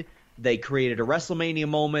pivoted. They created a WrestleMania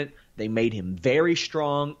moment. They made him very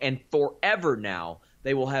strong, and forever now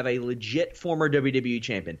they will have a legit former WWE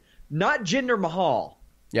champion. Not Jinder Mahal,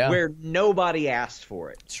 where nobody asked for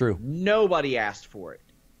it. It's true. Nobody asked for it.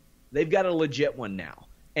 They've got a legit one now.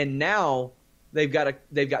 And now they've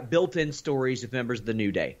got built-in stories of members of the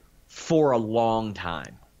New Day for a long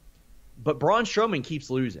time. But Braun Strowman keeps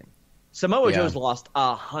losing. Samoa Joe's lost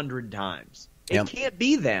 100 times. It can't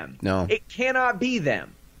be them. No. It cannot be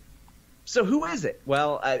them. So who is it?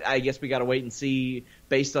 Well, I guess we got to wait and see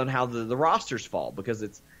based on how the rosters fall because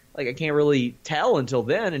it's like I can't really tell until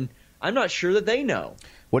then, and I'm not sure that they know.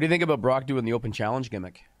 What do you think about Brock doing the open challenge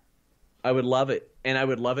gimmick? I would love it, and I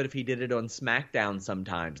would love it if he did it on SmackDown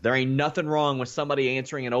sometimes. There ain't nothing wrong with somebody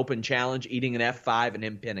answering an open challenge, eating an F5, and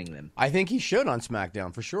him pinning them. I think he should on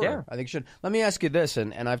SmackDown, for sure. Yeah. I think he should. Let me ask you this,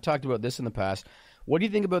 and I've talked about this in the past. What do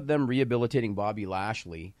you think about them rehabilitating Bobby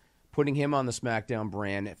Lashley, putting him on the SmackDown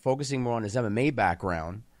brand, focusing more on his MMA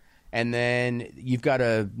background, and then you've got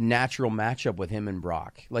a natural matchup with him and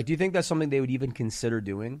Brock? Like, do you think that's something they would even consider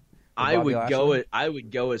doing? I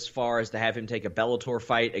would go as far as to have him take a Bellator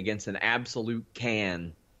fight against an absolute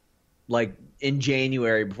can, like in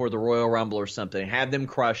January before the Royal Rumble or something. Have them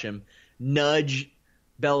crush him, nudge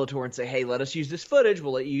Bellator and say, "Hey, let us use this footage.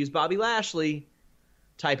 We'll let you use Bobby Lashley,"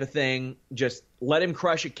 type of thing. Just let him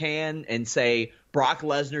crush a can and say, "Brock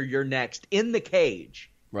Lesnar, you're next in the cage."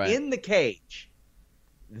 Right. In the cage.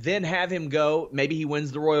 Then have him go. Maybe he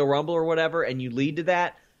wins the Royal Rumble or whatever, and you lead to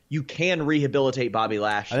that. You can rehabilitate Bobby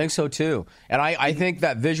Lashley. I think so, too. And I think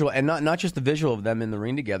that visual, and not just the visual of them in the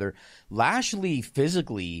ring together, Lashley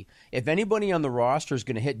physically, if anybody on the roster is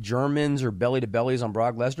going to hit Germans or belly-to-bellies on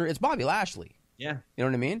Brock Lesnar, it's Bobby Lashley. Yeah. You know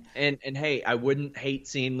what I mean? And hey, I wouldn't hate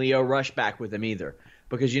seeing Leo Rush back with him either.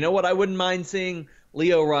 Because you know what? I wouldn't mind seeing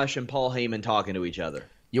Leo Rush and Paul Heyman talking to each other.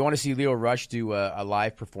 You want to see Leo Rush do a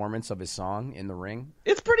live performance of his song in the ring?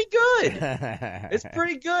 It's pretty good. It's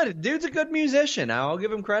pretty good. Dude's a good musician. I'll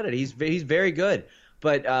give him credit. He's very good.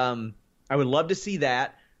 But I would love to see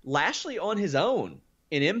that. Lashley on his own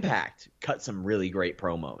in Impact cut some really great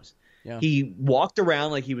promos. Yeah. He walked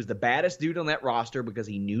around like he was the baddest dude on that roster because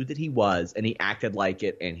he knew that he was, and he acted like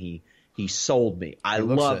it, and he sold me. I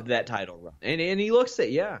loved that title run. And he looks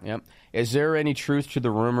it, yeah. Yep. Is there any truth to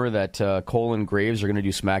the rumor that Cole and Graves are going to do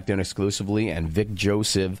SmackDown exclusively, and Vic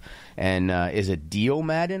Joseph and is it Dio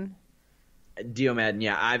Madden? Dio Madden,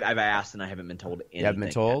 yeah. I've asked and I haven't been told anything. You haven't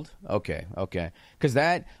been told? Yet. Okay. Because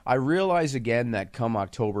I realize again that come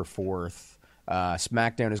October 4th,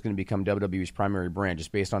 SmackDown is going to become WWE's primary brand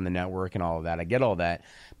just based on the network and all of that. I get all that.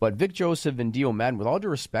 But Vic Joseph and Dio Madden, with all due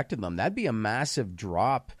respect to them, that'd be a massive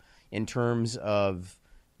drop in terms of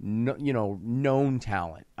known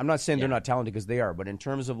talent. I'm not saying they're not talented because they are, but in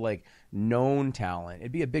terms of like known talent,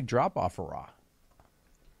 it'd be a big drop off for Raw.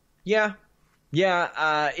 Yeah,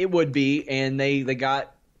 it would be, and they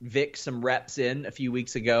got Vic some reps in a few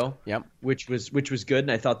weeks ago. Yep, which was good,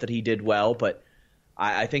 and I thought that he did well. But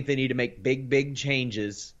I think they need to make big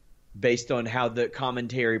changes based on how the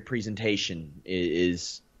commentary presentation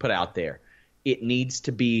is put out there. It needs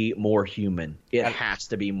to be more human. It has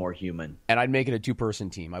to be more human. And I'd make it a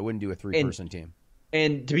 2-person team. I wouldn't do a 3-person team.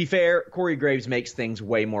 And to be fair, Corey Graves makes things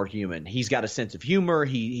way more human. He's got a sense of humor.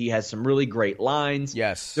 He has some really great lines.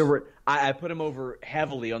 Yes. I put him over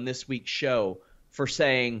heavily on this week's show for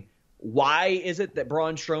saying, why is it that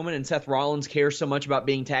Braun Strowman and Seth Rollins care so much about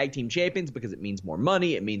being tag team champions? Because it means more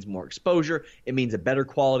money. It means more exposure. It means a better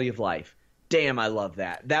quality of life. Damn, I love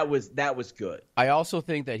that. That was good. I also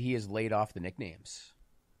think that he has laid off the nicknames.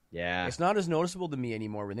 Yeah. It's not as noticeable to me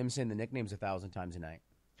anymore with him saying the nicknames 1,000 times a night.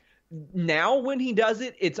 Now when he does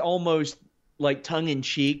it, it's almost like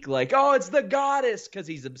tongue-in-cheek, like, oh, it's the goddess, because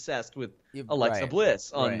he's obsessed with Alexa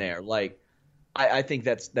Bliss on there. Like, I think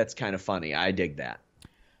that's kind of funny. I dig that.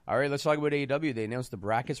 All right, let's talk about AEW. They announced the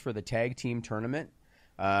brackets for the tag team tournament.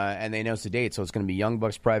 And they announced the date, so it's going to be Young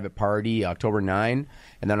Bucks Private Party, October 9.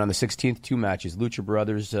 And then on the 16th, 2 matches, Lucha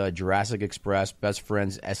Brothers, Jurassic Express, Best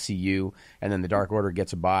Friends, SCU, and then the Dark Order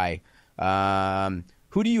gets a bye.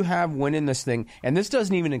 Who do you have winning this thing? And this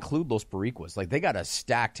doesn't even include Los Boricuas. Like, they got a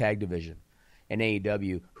stacked tag division in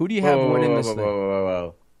AEW. Who do you have winning this thing?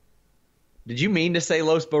 Whoa. Did you mean to say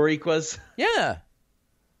Los Boricuas? Yeah.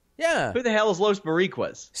 Who the hell is Los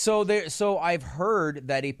Boricuas? So I've heard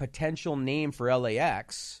that a potential name for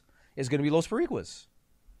LAX is going to be Los Boricuas.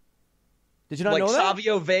 Did you not know that? Like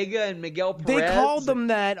Savio Vega and Miguel Perez? They called them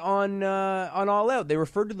that on All Out. They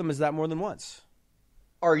referred to them as that more than once.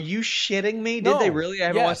 Are you shitting me? No. Did they really? I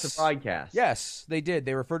haven't watched the podcast. Yes, they did.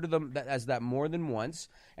 They referred to them as that more than once,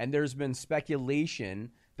 and there's been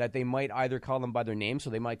speculation that they might either call them by their name,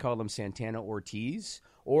 so they might call them Santana Ortiz,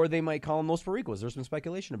 or they might call them Los Boricuas. There's been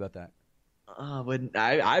speculation about that. But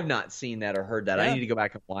I've not seen that or heard that. Yeah. I need to go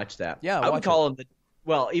back and watch that. Yeah, I would watch call them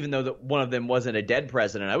even though one of them wasn't a dead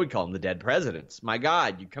president, I would call them the dead presidents. My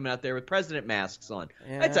God, you're coming out there with president masks on.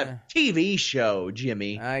 Yeah. That's a TV show,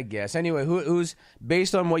 Jimmy. I guess. Anyway, who's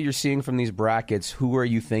based on what you're seeing from these brackets, who are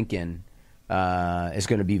you thinking is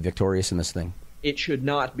going to be victorious in this thing? It should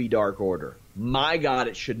not be Dark Order. My God,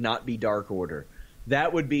 it should not be Dark Order.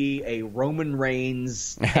 That would be a Roman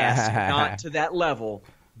Reigns-esque, not to that level,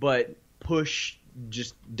 but push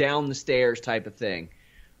just down the stairs type of thing.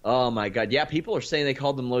 Oh my God! Yeah, people are saying they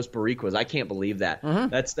called them Los Boricuas. I can't believe that. Mm-hmm.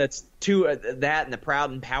 That's two that and the Proud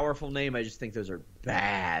and Powerful name. I just think those are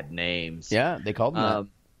bad names. Yeah, they called them that.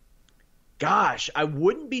 Gosh, I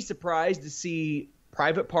wouldn't be surprised to see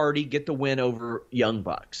Private Party get the win over Young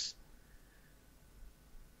Bucks.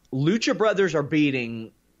 Lucha Brothers are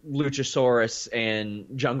beating Luchasaurus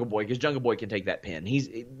and Jungle Boy because Jungle Boy can take that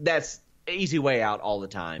pin. That's easy way out all the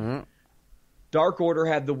time. Mm-hmm. Dark Order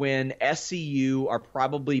have the win. SCU are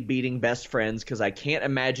probably beating Best Friends because I can't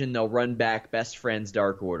imagine they'll run back Best Friends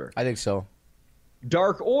Dark Order. I think so.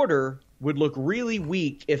 Dark Order would look really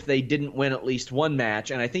weak if they didn't win at least one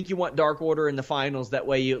match, and I think you want Dark Order in the finals. That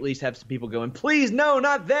way you at least have some people going, please, no,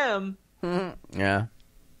 not them. Yeah.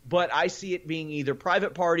 But I see it being either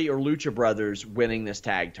Private Party or Lucha Brothers winning this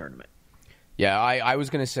tag tournament. Yeah, I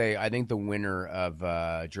was going to say, I think the winner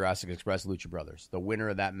of Jurassic Express, Lucha Brothers, the winner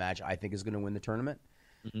of that match, I think is going to win the tournament.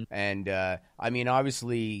 Mm-hmm. And, I mean,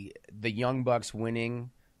 obviously, the Young Bucks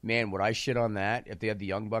winning, man, would I shit on that if they had the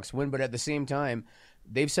Young Bucks win? But at the same time,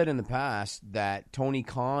 they've said in the past that Tony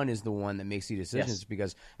Khan is the one that makes the decisions. Yes.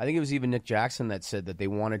 Because I think it was even Nick Jackson that said that they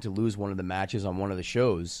wanted to lose one of the matches on one of the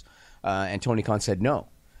shows, and Tony Khan said no.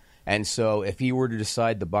 And so if he were to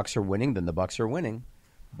decide the Bucks are winning, then the Bucks are winning.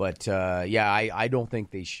 But, I don't think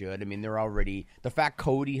they should. I mean, they're already – the fact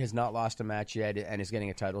Cody has not lost a match yet and is getting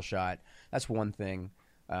a title shot, that's one thing.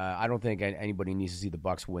 I don't think anybody needs to see the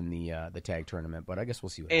Bucks win the tag tournament, but I guess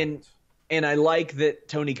we'll see what happens. And I like that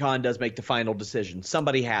Tony Khan does make the final decision.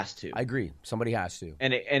 Somebody has to. I agree. Somebody has to.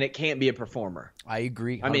 And it can't be a performer. I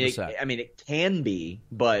agree 100%. I mean, it can be,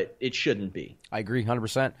 but it shouldn't be. I agree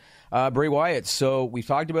 100%. Bray Wyatt, so we've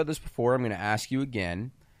talked about this before. I'm going to ask you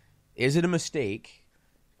again. Is it a mistake –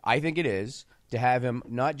 I think it is, to have him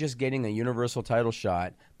not just getting a Universal title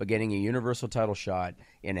shot, but getting a Universal title shot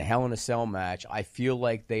in a Hell in a Cell match? I feel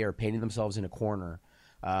like they are painting themselves in a corner.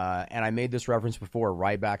 And I made this reference before,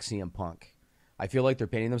 Ryback, CM Punk. I feel like they're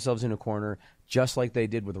painting themselves in a corner just like they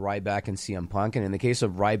did with Ryback and CM Punk. And in the case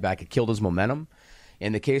of Ryback, it killed his momentum.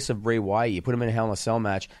 In the case of Bray Wyatt, you put him in a Hell in a Cell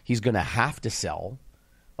match, he's going to have to sell.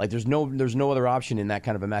 Like there's no other option in that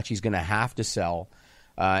kind of a match. He's going to have to sell.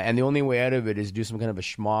 And the only way out of it is do some kind of a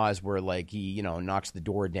schmoz where, like, he, knocks the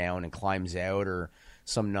door down and climbs out or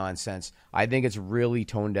some nonsense. I think it's really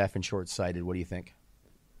tone deaf and short sighted. What do you think?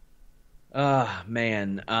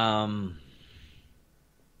 Man.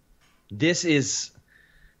 This is.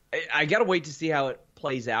 I got to wait to see how it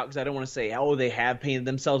plays out because I don't want to say, they have painted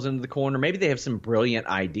themselves into the corner. Maybe they have some brilliant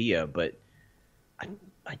idea, but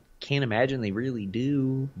I can't imagine they really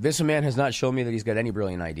do. This man has not shown me that he's got any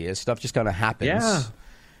brilliant ideas. Stuff just kind of happens. Yeah.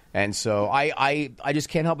 And so I just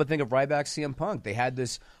can't help but think of Ryback, CM Punk. They had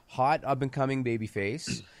this hot up-and-coming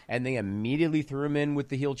babyface, and they immediately threw him in with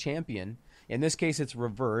the heel champion. In this case, it's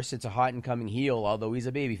reverse. It's a hot-and-coming heel, although he's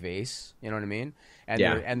a babyface. You know what I mean?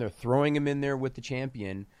 And they're throwing him in there with the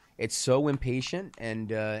champion. It's so impatient,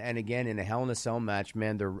 and again, in a Hell in a Cell match,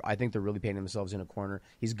 man, I think they're really painting themselves in a corner.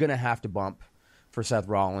 He's going to have to bump for Seth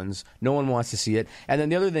Rollins. No one wants to see it. And then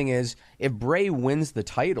the other thing is, if Bray wins the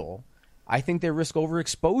title, I think they risk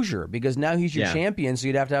overexposure because now he's your champion, so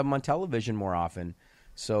you'd have to have him on television more often.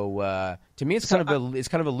 So to me, it's kind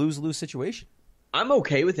of a lose-lose situation. I'm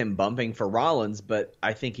okay with him bumping for Rollins, but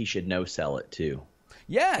I think he should no-sell it too.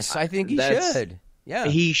 Yes, I think he should. Yeah.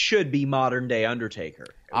 he should be modern day Undertaker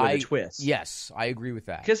with a twist. Yes, I agree with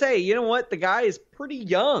that. Because hey, you know what? The guy is pretty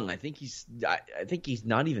young. I think he's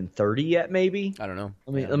not even 30 yet. Maybe. I don't know.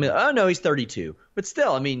 Oh no, he's 32. But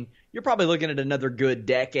still, I mean, you're probably looking at another good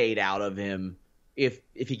decade out of him if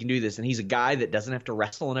he can do this. And he's a guy that doesn't have to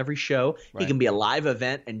wrestle in every show. Right. He can be a live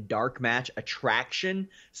event and dark match attraction.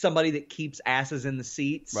 Somebody that keeps asses in the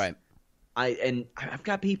seats. Right. I've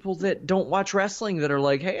got people that don't watch wrestling that are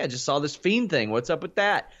like, hey, I just saw this Fiend thing. What's up with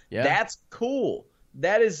that? Yeah. That's cool.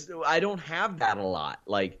 That is, I don't have that a lot.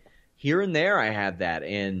 Like here and there I have that.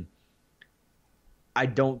 And I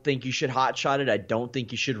don't think you should hotshot it. I don't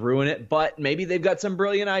think you should ruin it. But maybe they've got some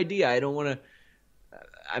brilliant idea. I don't want to.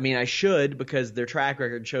 I mean, I should because their track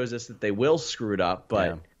record shows us that they will screw it up.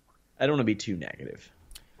 But I don't want to be too negative.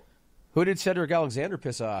 Who did Cedric Alexander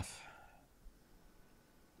piss off?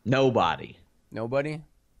 Nobody. Nobody?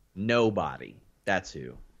 Nobody. That's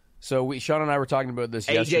who. So Sean and I were talking about this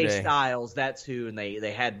AJ yesterday. Styles, that's who, and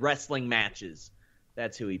they had wrestling matches.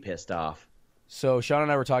 That's who he pissed off. So Sean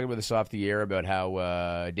and I were talking about this off the air about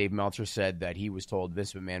how Dave Meltzer said that he was told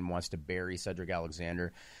Vince McMahon wants to bury Cedric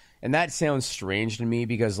Alexander. And that sounds strange to me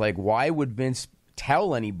because, like, why would Vince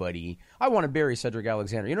tell anybody, I want to bury Cedric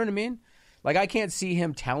Alexander? You know what I mean? Like, I can't see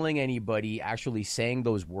him telling anybody actually saying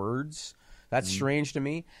those words. That's strange to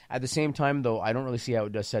me. At the same time, though, I don't really see how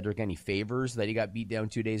it does Cedric any favors that he got beat down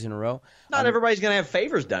 2 days in a row. Not everybody's going to have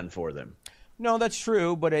favors done for them. No, that's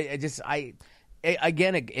true. But it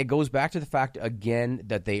goes back to the fact, again,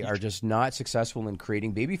 that they are just not successful in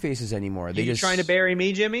creating baby faces anymore. You trying to bury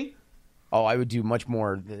me, Jimmy? Oh, I would do much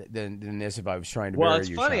more than this if I was trying to bury you. Well, it's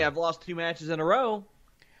funny. Sean. I've lost 2 matches in a row.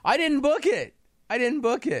 I didn't book it.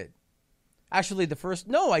 Actually,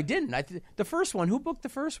 I didn't. The first one, who booked the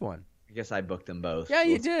first one? I guess I booked them both. Yeah,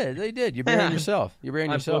 you did. They did. You're burying yourself.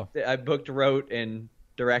 I booked, wrote, and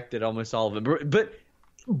directed almost all of them. But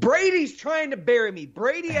Brady's trying to bury me.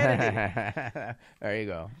 Brady edited. There you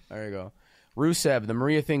go. Rusev, the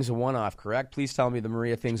Maria thing's a one-off, correct? Please tell me the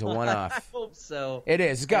Maria thing's a one-off. I hope so. It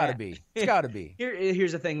is. It's got to be.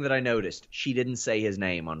 Here's the thing that I noticed. She didn't say his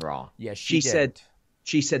name on Raw. Yes, she said.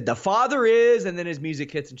 She said, the father is, and then his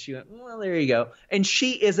music hits, and she went, well, there you go. And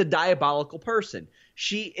she is a diabolical person.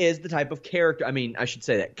 She is the type of character. I mean, I should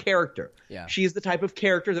say that character. Yeah. She is the type of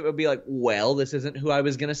character that would be like, well, this isn't who I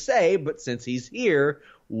was going to say, but since he's here,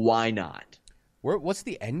 why not? What's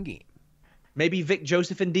the end game? Maybe Vic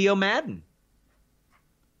Joseph and Dio Madden.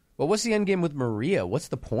 Well, what's the end game with Maria? What's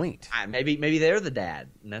the point? Maybe they're the dad,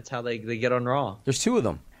 and that's how they get on Raw. There's 2 of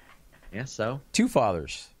them. Yeah, so? 2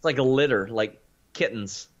 fathers. It's like a litter, like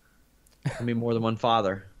kittens. I mean, more than one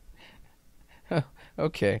father.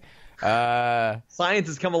 Okay. Science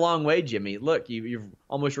has come a long way, Jimmy. Look, you've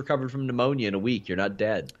almost recovered from pneumonia in a week. You're not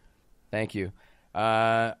dead. Thank you.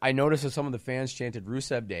 I noticed that some of the fans chanted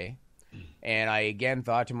Rusev Day, and I again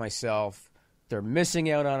thought to myself, they're missing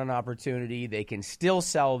out on an opportunity. They can still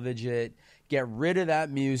salvage it. Get rid of that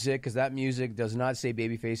music, because that music does not say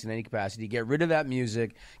babyface in any capacity. Get rid of that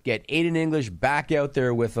music. Get Aiden English back out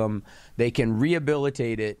there with them. They can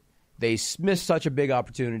rehabilitate it. They missed such a big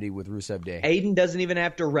opportunity with Rusev Day. Aiden doesn't even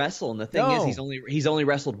have to wrestle, and the thing is, he's only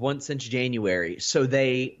wrestled once since January. So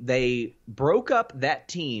they broke up that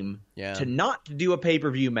team to not do a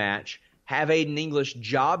pay-per-view match, have Aiden English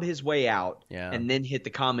job his way out, and then hit the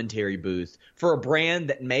commentary booth for a brand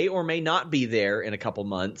that may or may not be there in a couple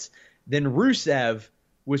months. Then Rusev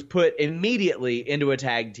was put immediately into a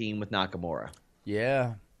tag team with Nakamura.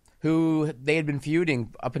 Yeah, who they had been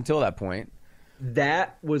feuding up until that point.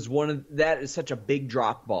 That is such a big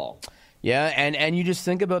drop ball. Yeah, and you just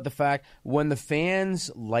think about the fact when the fans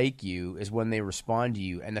like you is when they respond to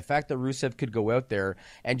you. And the fact that Rusev could go out there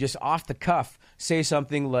and just off the cuff say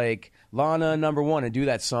something like Lana #1 and do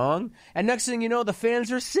that song. And next thing you know, the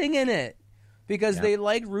fans are singing it because they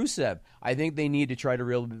like Rusev. I think they need to try to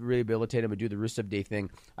rehabilitate him and do the Rusev Day thing.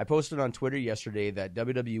 I posted on Twitter yesterday that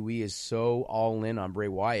WWE is so all in on Bray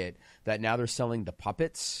Wyatt that now they're selling the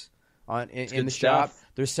puppets in the shop.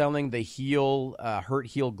 They're selling the hurt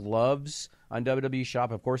heel gloves on WWE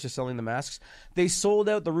Shop. Of course, they're selling the masks. They sold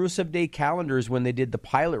out the Rusev Day calendars when they did the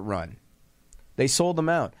pilot run. They sold them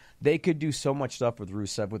out. They could do so much stuff with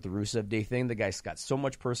Rusev with the Rusev Day thing. The guy's got so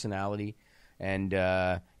much personality, and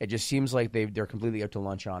it just seems like they're completely out to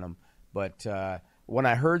lunch on him. But when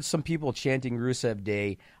I heard some people chanting Rusev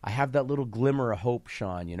Day, I have that little glimmer of hope,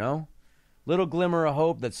 Sean, you know? Little glimmer of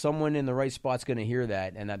hope that someone in the right spot's going to hear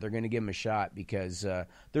that and that they're going to give him a shot because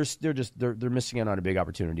they're missing out on a big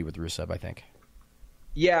opportunity with Rusev, I think.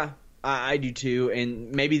 Yeah, I do too,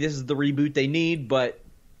 and maybe this is the reboot they need. But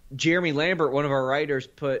Jeremy Lambert, one of our writers,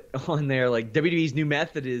 put on there like WWE's new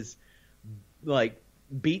method is like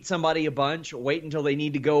beat somebody a bunch, wait until they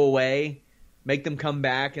need to go away, make them come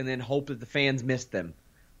back, and then hope that the fans missed them.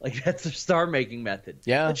 Like, that's their star-making method.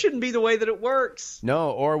 Yeah. That shouldn't be the way that it works. No,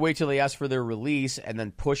 or wait till they ask for their release and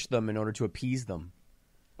then push them in order to appease them.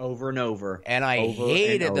 Over and over. And I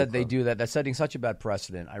hate it that they do that. That's setting such a bad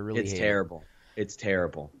precedent. I really hate it. It's terrible. It's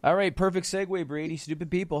terrible. All right, perfect segue, Brady. Stupid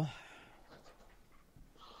people.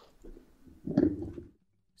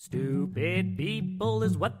 Stupid people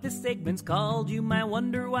is what this segment's called. You might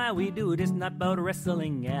wonder why we do it. It's not about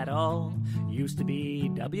wrestling at all. Used to be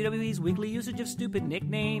WWE's weekly usage of stupid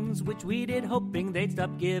nicknames, which we did hoping they'd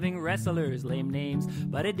stop giving wrestlers lame names.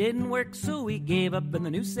 But it didn't work, so we gave up. In the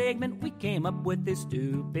new segment, we came up with this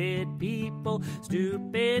stupid people.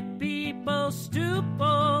 Stupid people,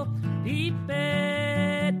 stupid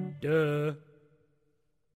people. Duh.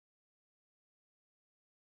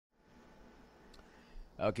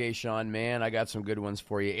 Okay, Sean, man, I got some good ones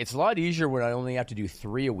for you. It's a lot easier when I only have to do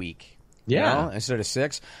 3 a week. Yeah. You know, instead of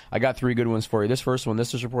 6. I got 3 good ones for you. This first one,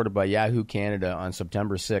 this is reported by Yahoo Canada on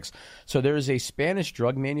September 6th. So there's a Spanish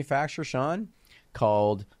drug manufacturer, Sean,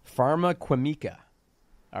 called Pharmaquimica.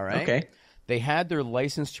 All right? Okay. They had their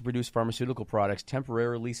license to produce pharmaceutical products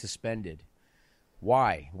temporarily suspended.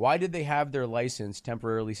 Why? Why did they have their license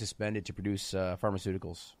temporarily suspended to produce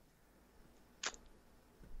pharmaceuticals?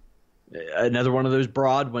 Another one of those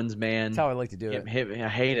broad ones, man. That's how I like to do it. I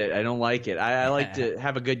hate it. I don't like it. I like to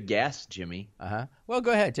have a good guess, Jimmy. Uh-huh. Well,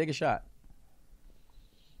 go ahead. Take a shot.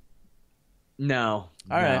 No.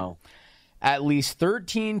 All right. At least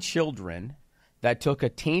 13 children that took a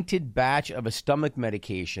tainted batch of a stomach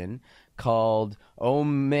medication called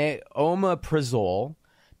omeprazole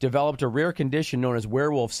developed a rare condition known as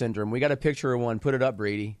werewolf syndrome. We got a picture of one. Put it up,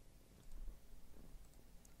 Brady.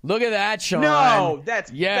 Look at that, Sean. No, that's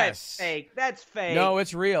fake. That's fake. No,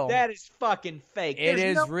 it's real. That is fucking fake.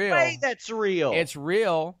 There's no real. Way that's real. It's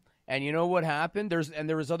real. And you know what happened?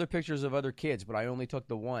 There was other pictures of other kids, but I only took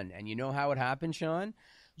the one. And you know how it happened, Sean?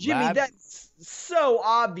 Jimmy, that's so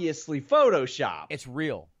obviously Photoshop. It's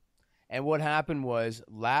real. And what happened was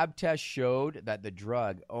lab tests showed that the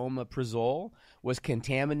drug omeprazole was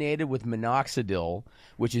contaminated with minoxidil,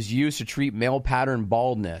 which is used to treat male pattern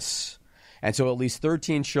baldness. And so at least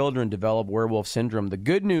 13 children developed werewolf syndrome. The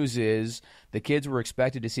good news is the kids were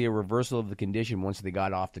expected to see a reversal of the condition once they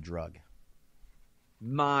got off the drug.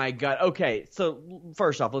 My God. Okay, so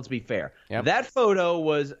first off, let's be fair. Yep. That photo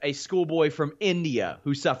was a schoolboy from India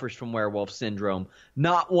who suffers from werewolf syndrome,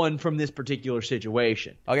 not one from this particular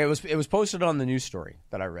situation. Okay, it was posted on the news story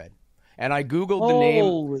that I read. And I Googled the name.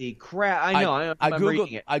 Holy crap. I know. I'm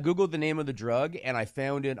reading it. I Googled the name of the drug, and I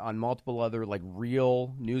found it on multiple other like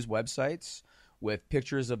real news websites with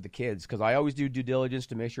pictures of the kids, because I always do due diligence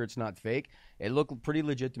to make sure it's not fake. It looked pretty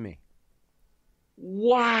legit to me.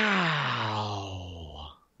 Wow.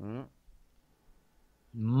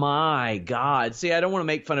 My God. See, I don't want to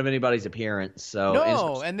make fun of anybody's appearance. So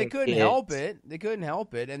no, and they couldn't help it. They couldn't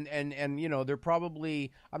help it. And you know, they're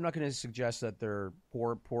probably, I'm not going to suggest that they're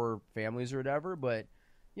poor families or whatever, but,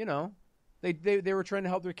 you know, they were trying to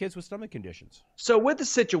help their kids with stomach conditions. So with a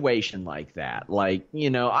situation like that, like, you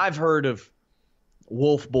know, I've heard of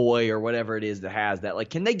Wolf Boy or whatever it is that has that. Like,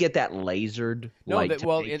 can they get that lasered? No,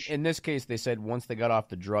 in this case, they said once they got off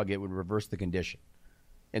the drug, it would reverse the condition.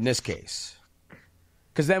 In this case.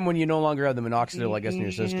 Because then when you no longer have the minoxidil, I guess, in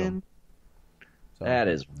your system. So, that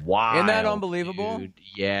is wild. Isn't that unbelievable? Dude.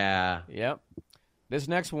 Yeah. Yep. This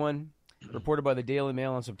next one, reported by the Daily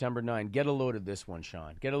Mail on September 9. Get a load of this one,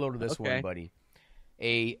 Sean. Get a load of this one, buddy.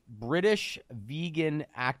 A British vegan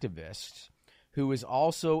activist who is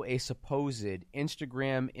also a supposed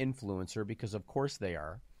Instagram influencer, because of course they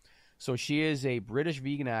are. So she is a British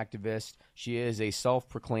vegan activist. She is a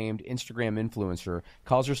self-proclaimed Instagram influencer.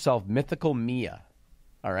 Calls herself Mythical Mia.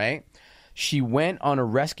 All right. She went on a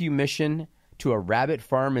rescue mission to a rabbit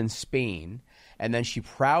farm in Spain, and then she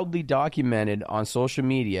proudly documented on social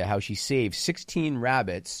media how she saved 16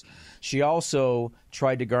 rabbits. She also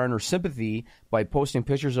tried to garner sympathy by posting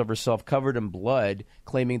pictures of herself covered in blood,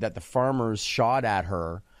 claiming that the farmers shot at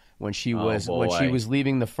her when she was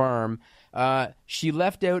leaving the farm. She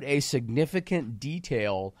left out a significant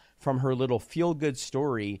detail from her little feel-good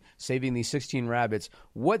story, saving these 16 rabbits.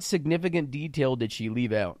 What significant detail did she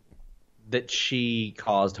leave out? That she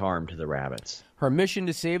caused harm to the rabbits. Her mission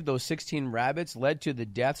to save those 16 rabbits led to the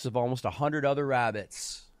deaths of almost 100 other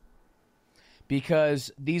rabbits.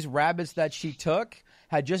 Because these rabbits that she took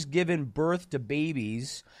had just given birth to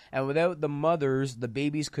babies, and without the mothers, the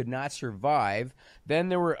babies could not survive. Then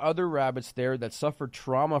there were other rabbits there that suffered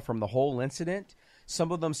trauma from the whole incident.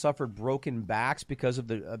 Some of them suffered broken backs because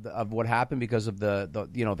of what happened, because of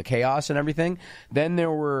the chaos and everything. Then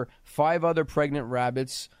there were 5 other pregnant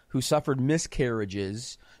rabbits who suffered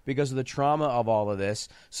miscarriages because of the trauma of all of this.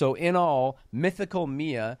 So in all, Mythical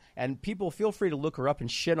Mia, and people feel free to look her up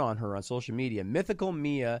and shit on her on social media, Mythical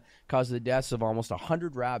Mia caused the deaths of almost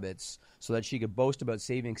 100 rabbits so that she could boast about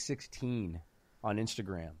saving 16 on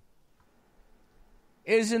Instagram.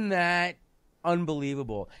 Isn't that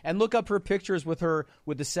unbelievable? And look up her pictures with her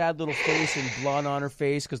with the sad little face and blood on her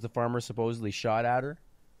face because the farmer supposedly shot at her.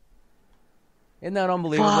 Isn't that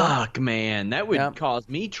unbelievable? Fuck, man. That would cause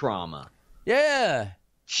me trauma. Yeah.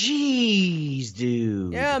 Jeez,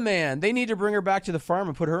 dude. Yeah, man. They need to bring her back to the farm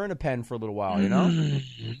and put her in a pen for a little while, you know?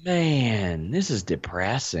 Man, this is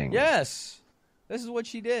depressing. Yes. This is what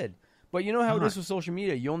she did. But you know how it is with social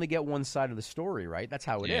media. You only get one side of the story, right? That's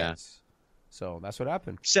how it is. So that's what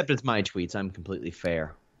happened. Except it's my tweets. I'm completely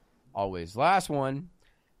fair. Always. Last one.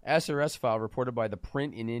 SRS file reported by The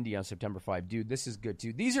Print in India on September 5. Dude, this is good,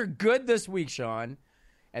 too. These are good this week, Sean.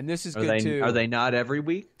 And this is good, too. Are they not every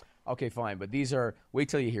week? Okay, fine. But these are – wait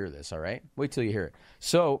till you hear this, all right? Wait till you hear it.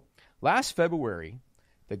 So last February,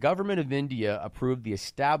 the government of India approved the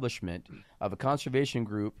establishment of a conservation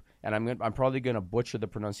group, and I'm probably going to butcher the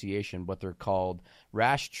pronunciation, but they're called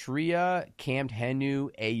Rashtriya Kamdhenu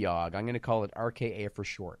Ayog. I'm going to call it RKA for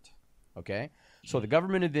short, okay? So the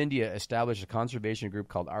government of India established a conservation group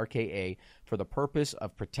called RKA for the purpose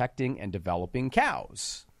of protecting and developing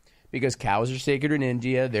cows, because cows are sacred in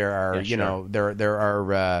India. There are,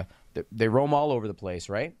 they roam all over the place,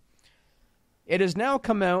 right? It has now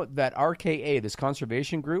come out that RKA, this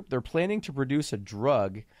conservation group, they're planning to produce a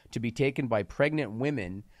drug to be taken by pregnant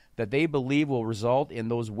women that they believe will result in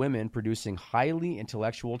those women producing highly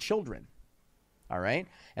intellectual children. All right?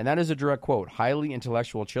 And that is a direct quote, highly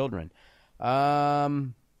intellectual children.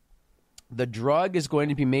 The drug is going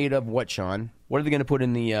to be made of what, Sean? What are they going to put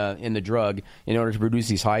in the drug in order to produce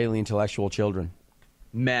these highly intellectual children?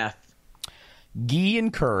 Meth. Ghee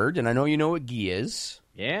and curd, and I know you know what ghee is.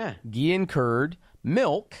 Yeah. Ghee and curd,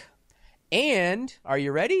 milk, and, are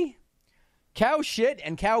you ready? Cow shit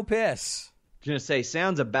and cow piss. I was going to say,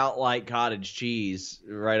 sounds about like cottage cheese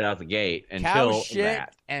right out the gate. Cow shit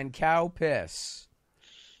and cow piss.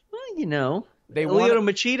 Well, you know. Lyoto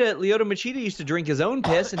Machida used to drink his own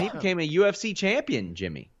piss, and he became a UFC champion,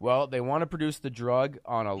 Jimmy. Well, they want to produce the drug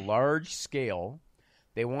on a large scale.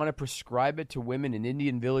 They want to prescribe it to women in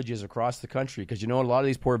Indian villages across the country because, you know, a lot of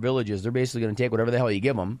these poor villages, they're basically going to take whatever the hell you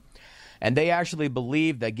give them. And they actually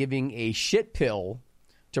believe that giving a shit pill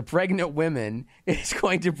to pregnant women is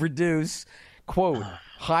going to produce, quote,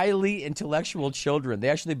 highly intellectual children. They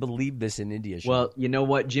actually believe this in India. Sean. Well, you know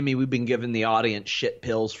what, Jimmy? We've been giving the audience shit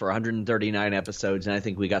pills for 139 episodes, and I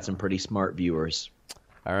think we got some pretty smart viewers.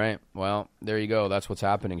 All right. Well, there you go. That's what's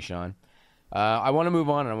happening, Sean. I want to move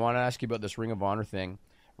on, and I want to ask you about this Ring of Honor thing.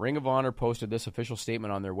 Ring of Honor posted this official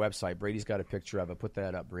statement on their website. Brady's got a picture of it. Put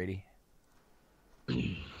that up, Brady.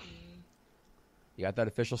 You got that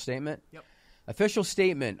official statement? Yep. Official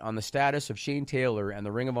statement on the status of Shane Taylor and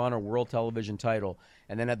the Ring of Honor World Television title.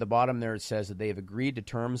 And then at the bottom there it says that they have agreed to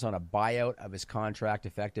terms on a buyout of his contract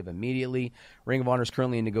effective immediately. Ring of Honor is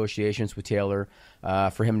currently in negotiations with Taylor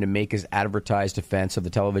for him to make his advertised defense of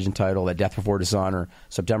the television title at Death Before Dishonor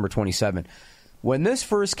September 27. When this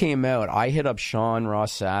first came out, I hit up Sean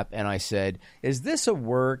Ross Sapp and I said, is this a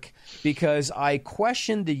work? Because I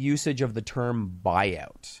questioned the usage of the term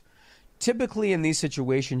buyout. Typically in these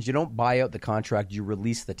situations, you don't buy out the contract, you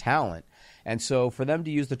release the talent. And so for them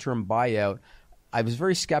to use the term buyout, I was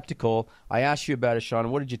very skeptical. I asked you about it,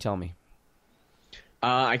 Sean. What did you tell me?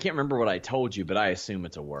 I can't remember what I told you, but I assume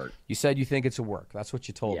it's a work. You said you think it's a work. That's what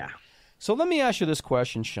you told me. Yeah. So let me ask you this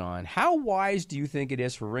question, Sean. How wise do you think it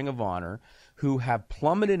is for Ring of Honor, who have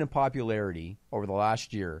plummeted in popularity over the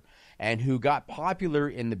last year and who got popular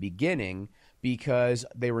in the beginning because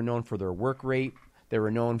they were known for their work rate, they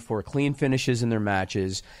were known for clean finishes in their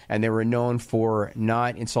matches, and they were known for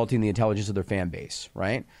not insulting the intelligence of their fan base,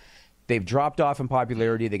 right? They've dropped off in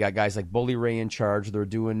popularity. They got guys like Bully Ray in charge. They're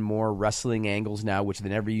doing more wrestling angles now, which they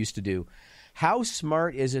never used to do. How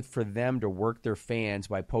smart is it for them to work their fans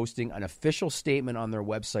by posting an official statement on their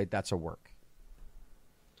website that's a work?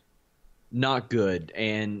 Not good.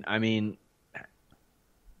 And, I mean,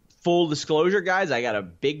 full disclosure, guys, I got a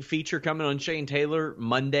big feature coming on Shane Taylor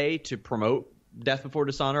Monday to promote Death Before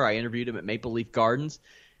Dishonor. I interviewed him at Maple Leaf Gardens,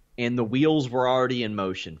 and the wheels were already in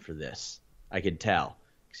motion for this. I could tell.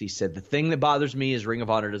 Because he said, the thing that bothers me is Ring of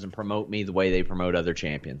Honor doesn't promote me the way they promote other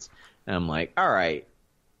champions. And I'm like, all right,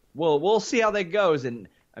 well, we'll see how that goes. And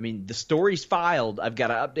I mean, the story's filed. I've got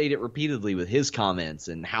to update it repeatedly with his comments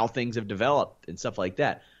and how things have developed and stuff like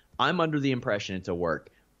that. I'm under the impression it's a work.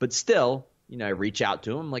 But still, I reach out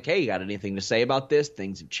to him like, hey, you got anything to say about this?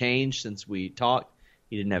 Things have changed since we talked.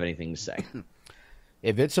 He didn't have anything to say.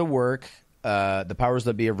 If it's a work, the powers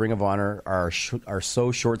that be of Ring of Honor are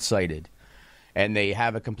so short-sighted, and they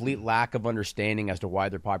have a complete lack of understanding as to why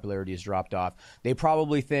their popularity has dropped off. They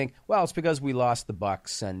probably think, well, it's because we lost the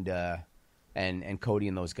Bucks and Cody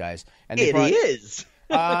and those guys. And it is.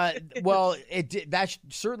 Well, that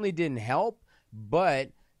certainly didn't help, but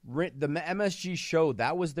the MSG showed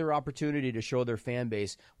that was their opportunity to show their fan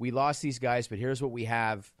base, we lost these guys, but here's what we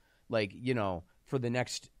have, for the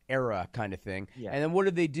next era kind of thing. Yeah. And then what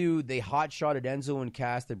did they do? They hot-shotted Enzo and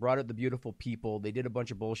Cass. They brought out the beautiful people. They did a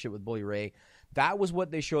bunch of bullshit with Bully Ray. That was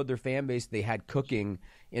what they showed their fan base they had cooking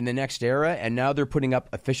in the next era, and now they're putting up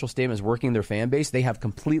official statements working their fan base. They have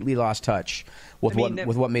completely lost touch with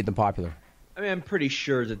what made them popular. I mean, I'm pretty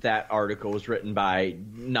sure that article was written by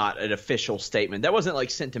not an official statement. That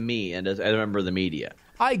wasn't sent to me and as a member of the media.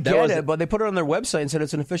 I get it, but they put it on their website and said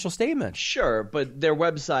it's an official statement. Sure, but their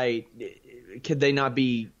website, could they not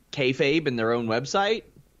be kayfabe in their own website?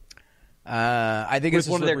 I think it's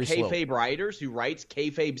one of their kayfabe writers who writes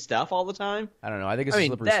kayfabe stuff all the time. I don't know. I think it's a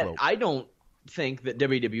slippery slope. I don't think that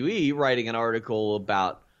WWE writing an article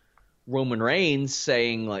about Roman Reigns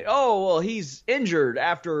saying oh well, he's injured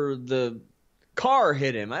after the car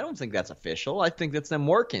hit him. I don't think that's official. I think that's them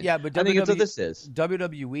working. Yeah, but I think that's what this is.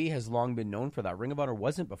 WWE has long been known for that. Ring of Honor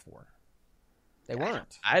wasn't before. They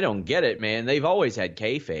weren't. I don't get it, man. They've always had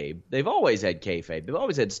kayfabe. They've always had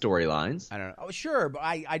storylines. I don't know. Oh, sure, but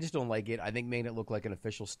I just don't like it. I think making it look like an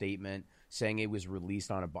official statement, saying it was released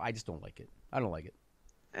on I just don't like it. I don't like it.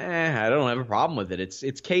 I don't have a problem with it. It's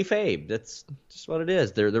kayfabe. That's just what it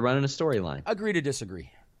is. They're running a storyline. Agree to disagree.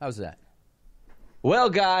 How's that? Well,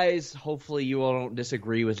 guys, hopefully you all don't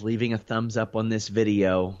disagree with leaving a thumbs up on this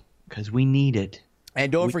video, because we need it.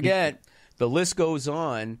 And don't forget, the list goes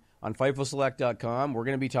on FightfulSelect.com. We're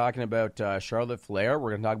going to be talking about Charlotte Flair.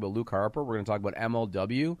 We're going to talk about Luke Harper. We're going to talk about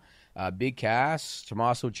MLW, Big Cass,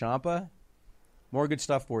 Tommaso Ciampa. More good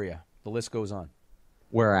stuff for you. The list goes on.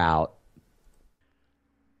 We're out.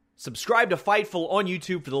 Subscribe to Fightful on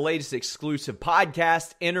YouTube for the latest exclusive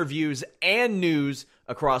podcasts, interviews, and news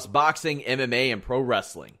across boxing, MMA, and pro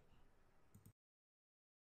wrestling.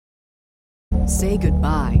 Say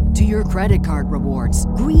goodbye to your credit card rewards.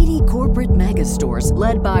 Greedy corporate mega stores,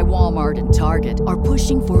 led by Walmart and Target, are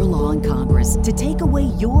pushing for a law in Congress to take away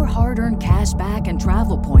your hard-earned cash back and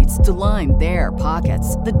travel points to line their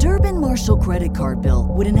pockets. The Durbin-Marshall credit card bill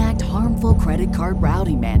would enact harmful credit card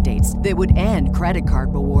routing mandates that would end credit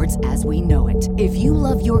card rewards as we know it. If you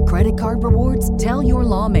love your credit card rewards, tell your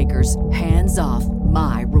lawmakers, hands off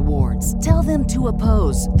my rewards. Tell them to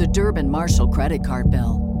oppose the Durbin-Marshall credit card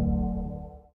bill.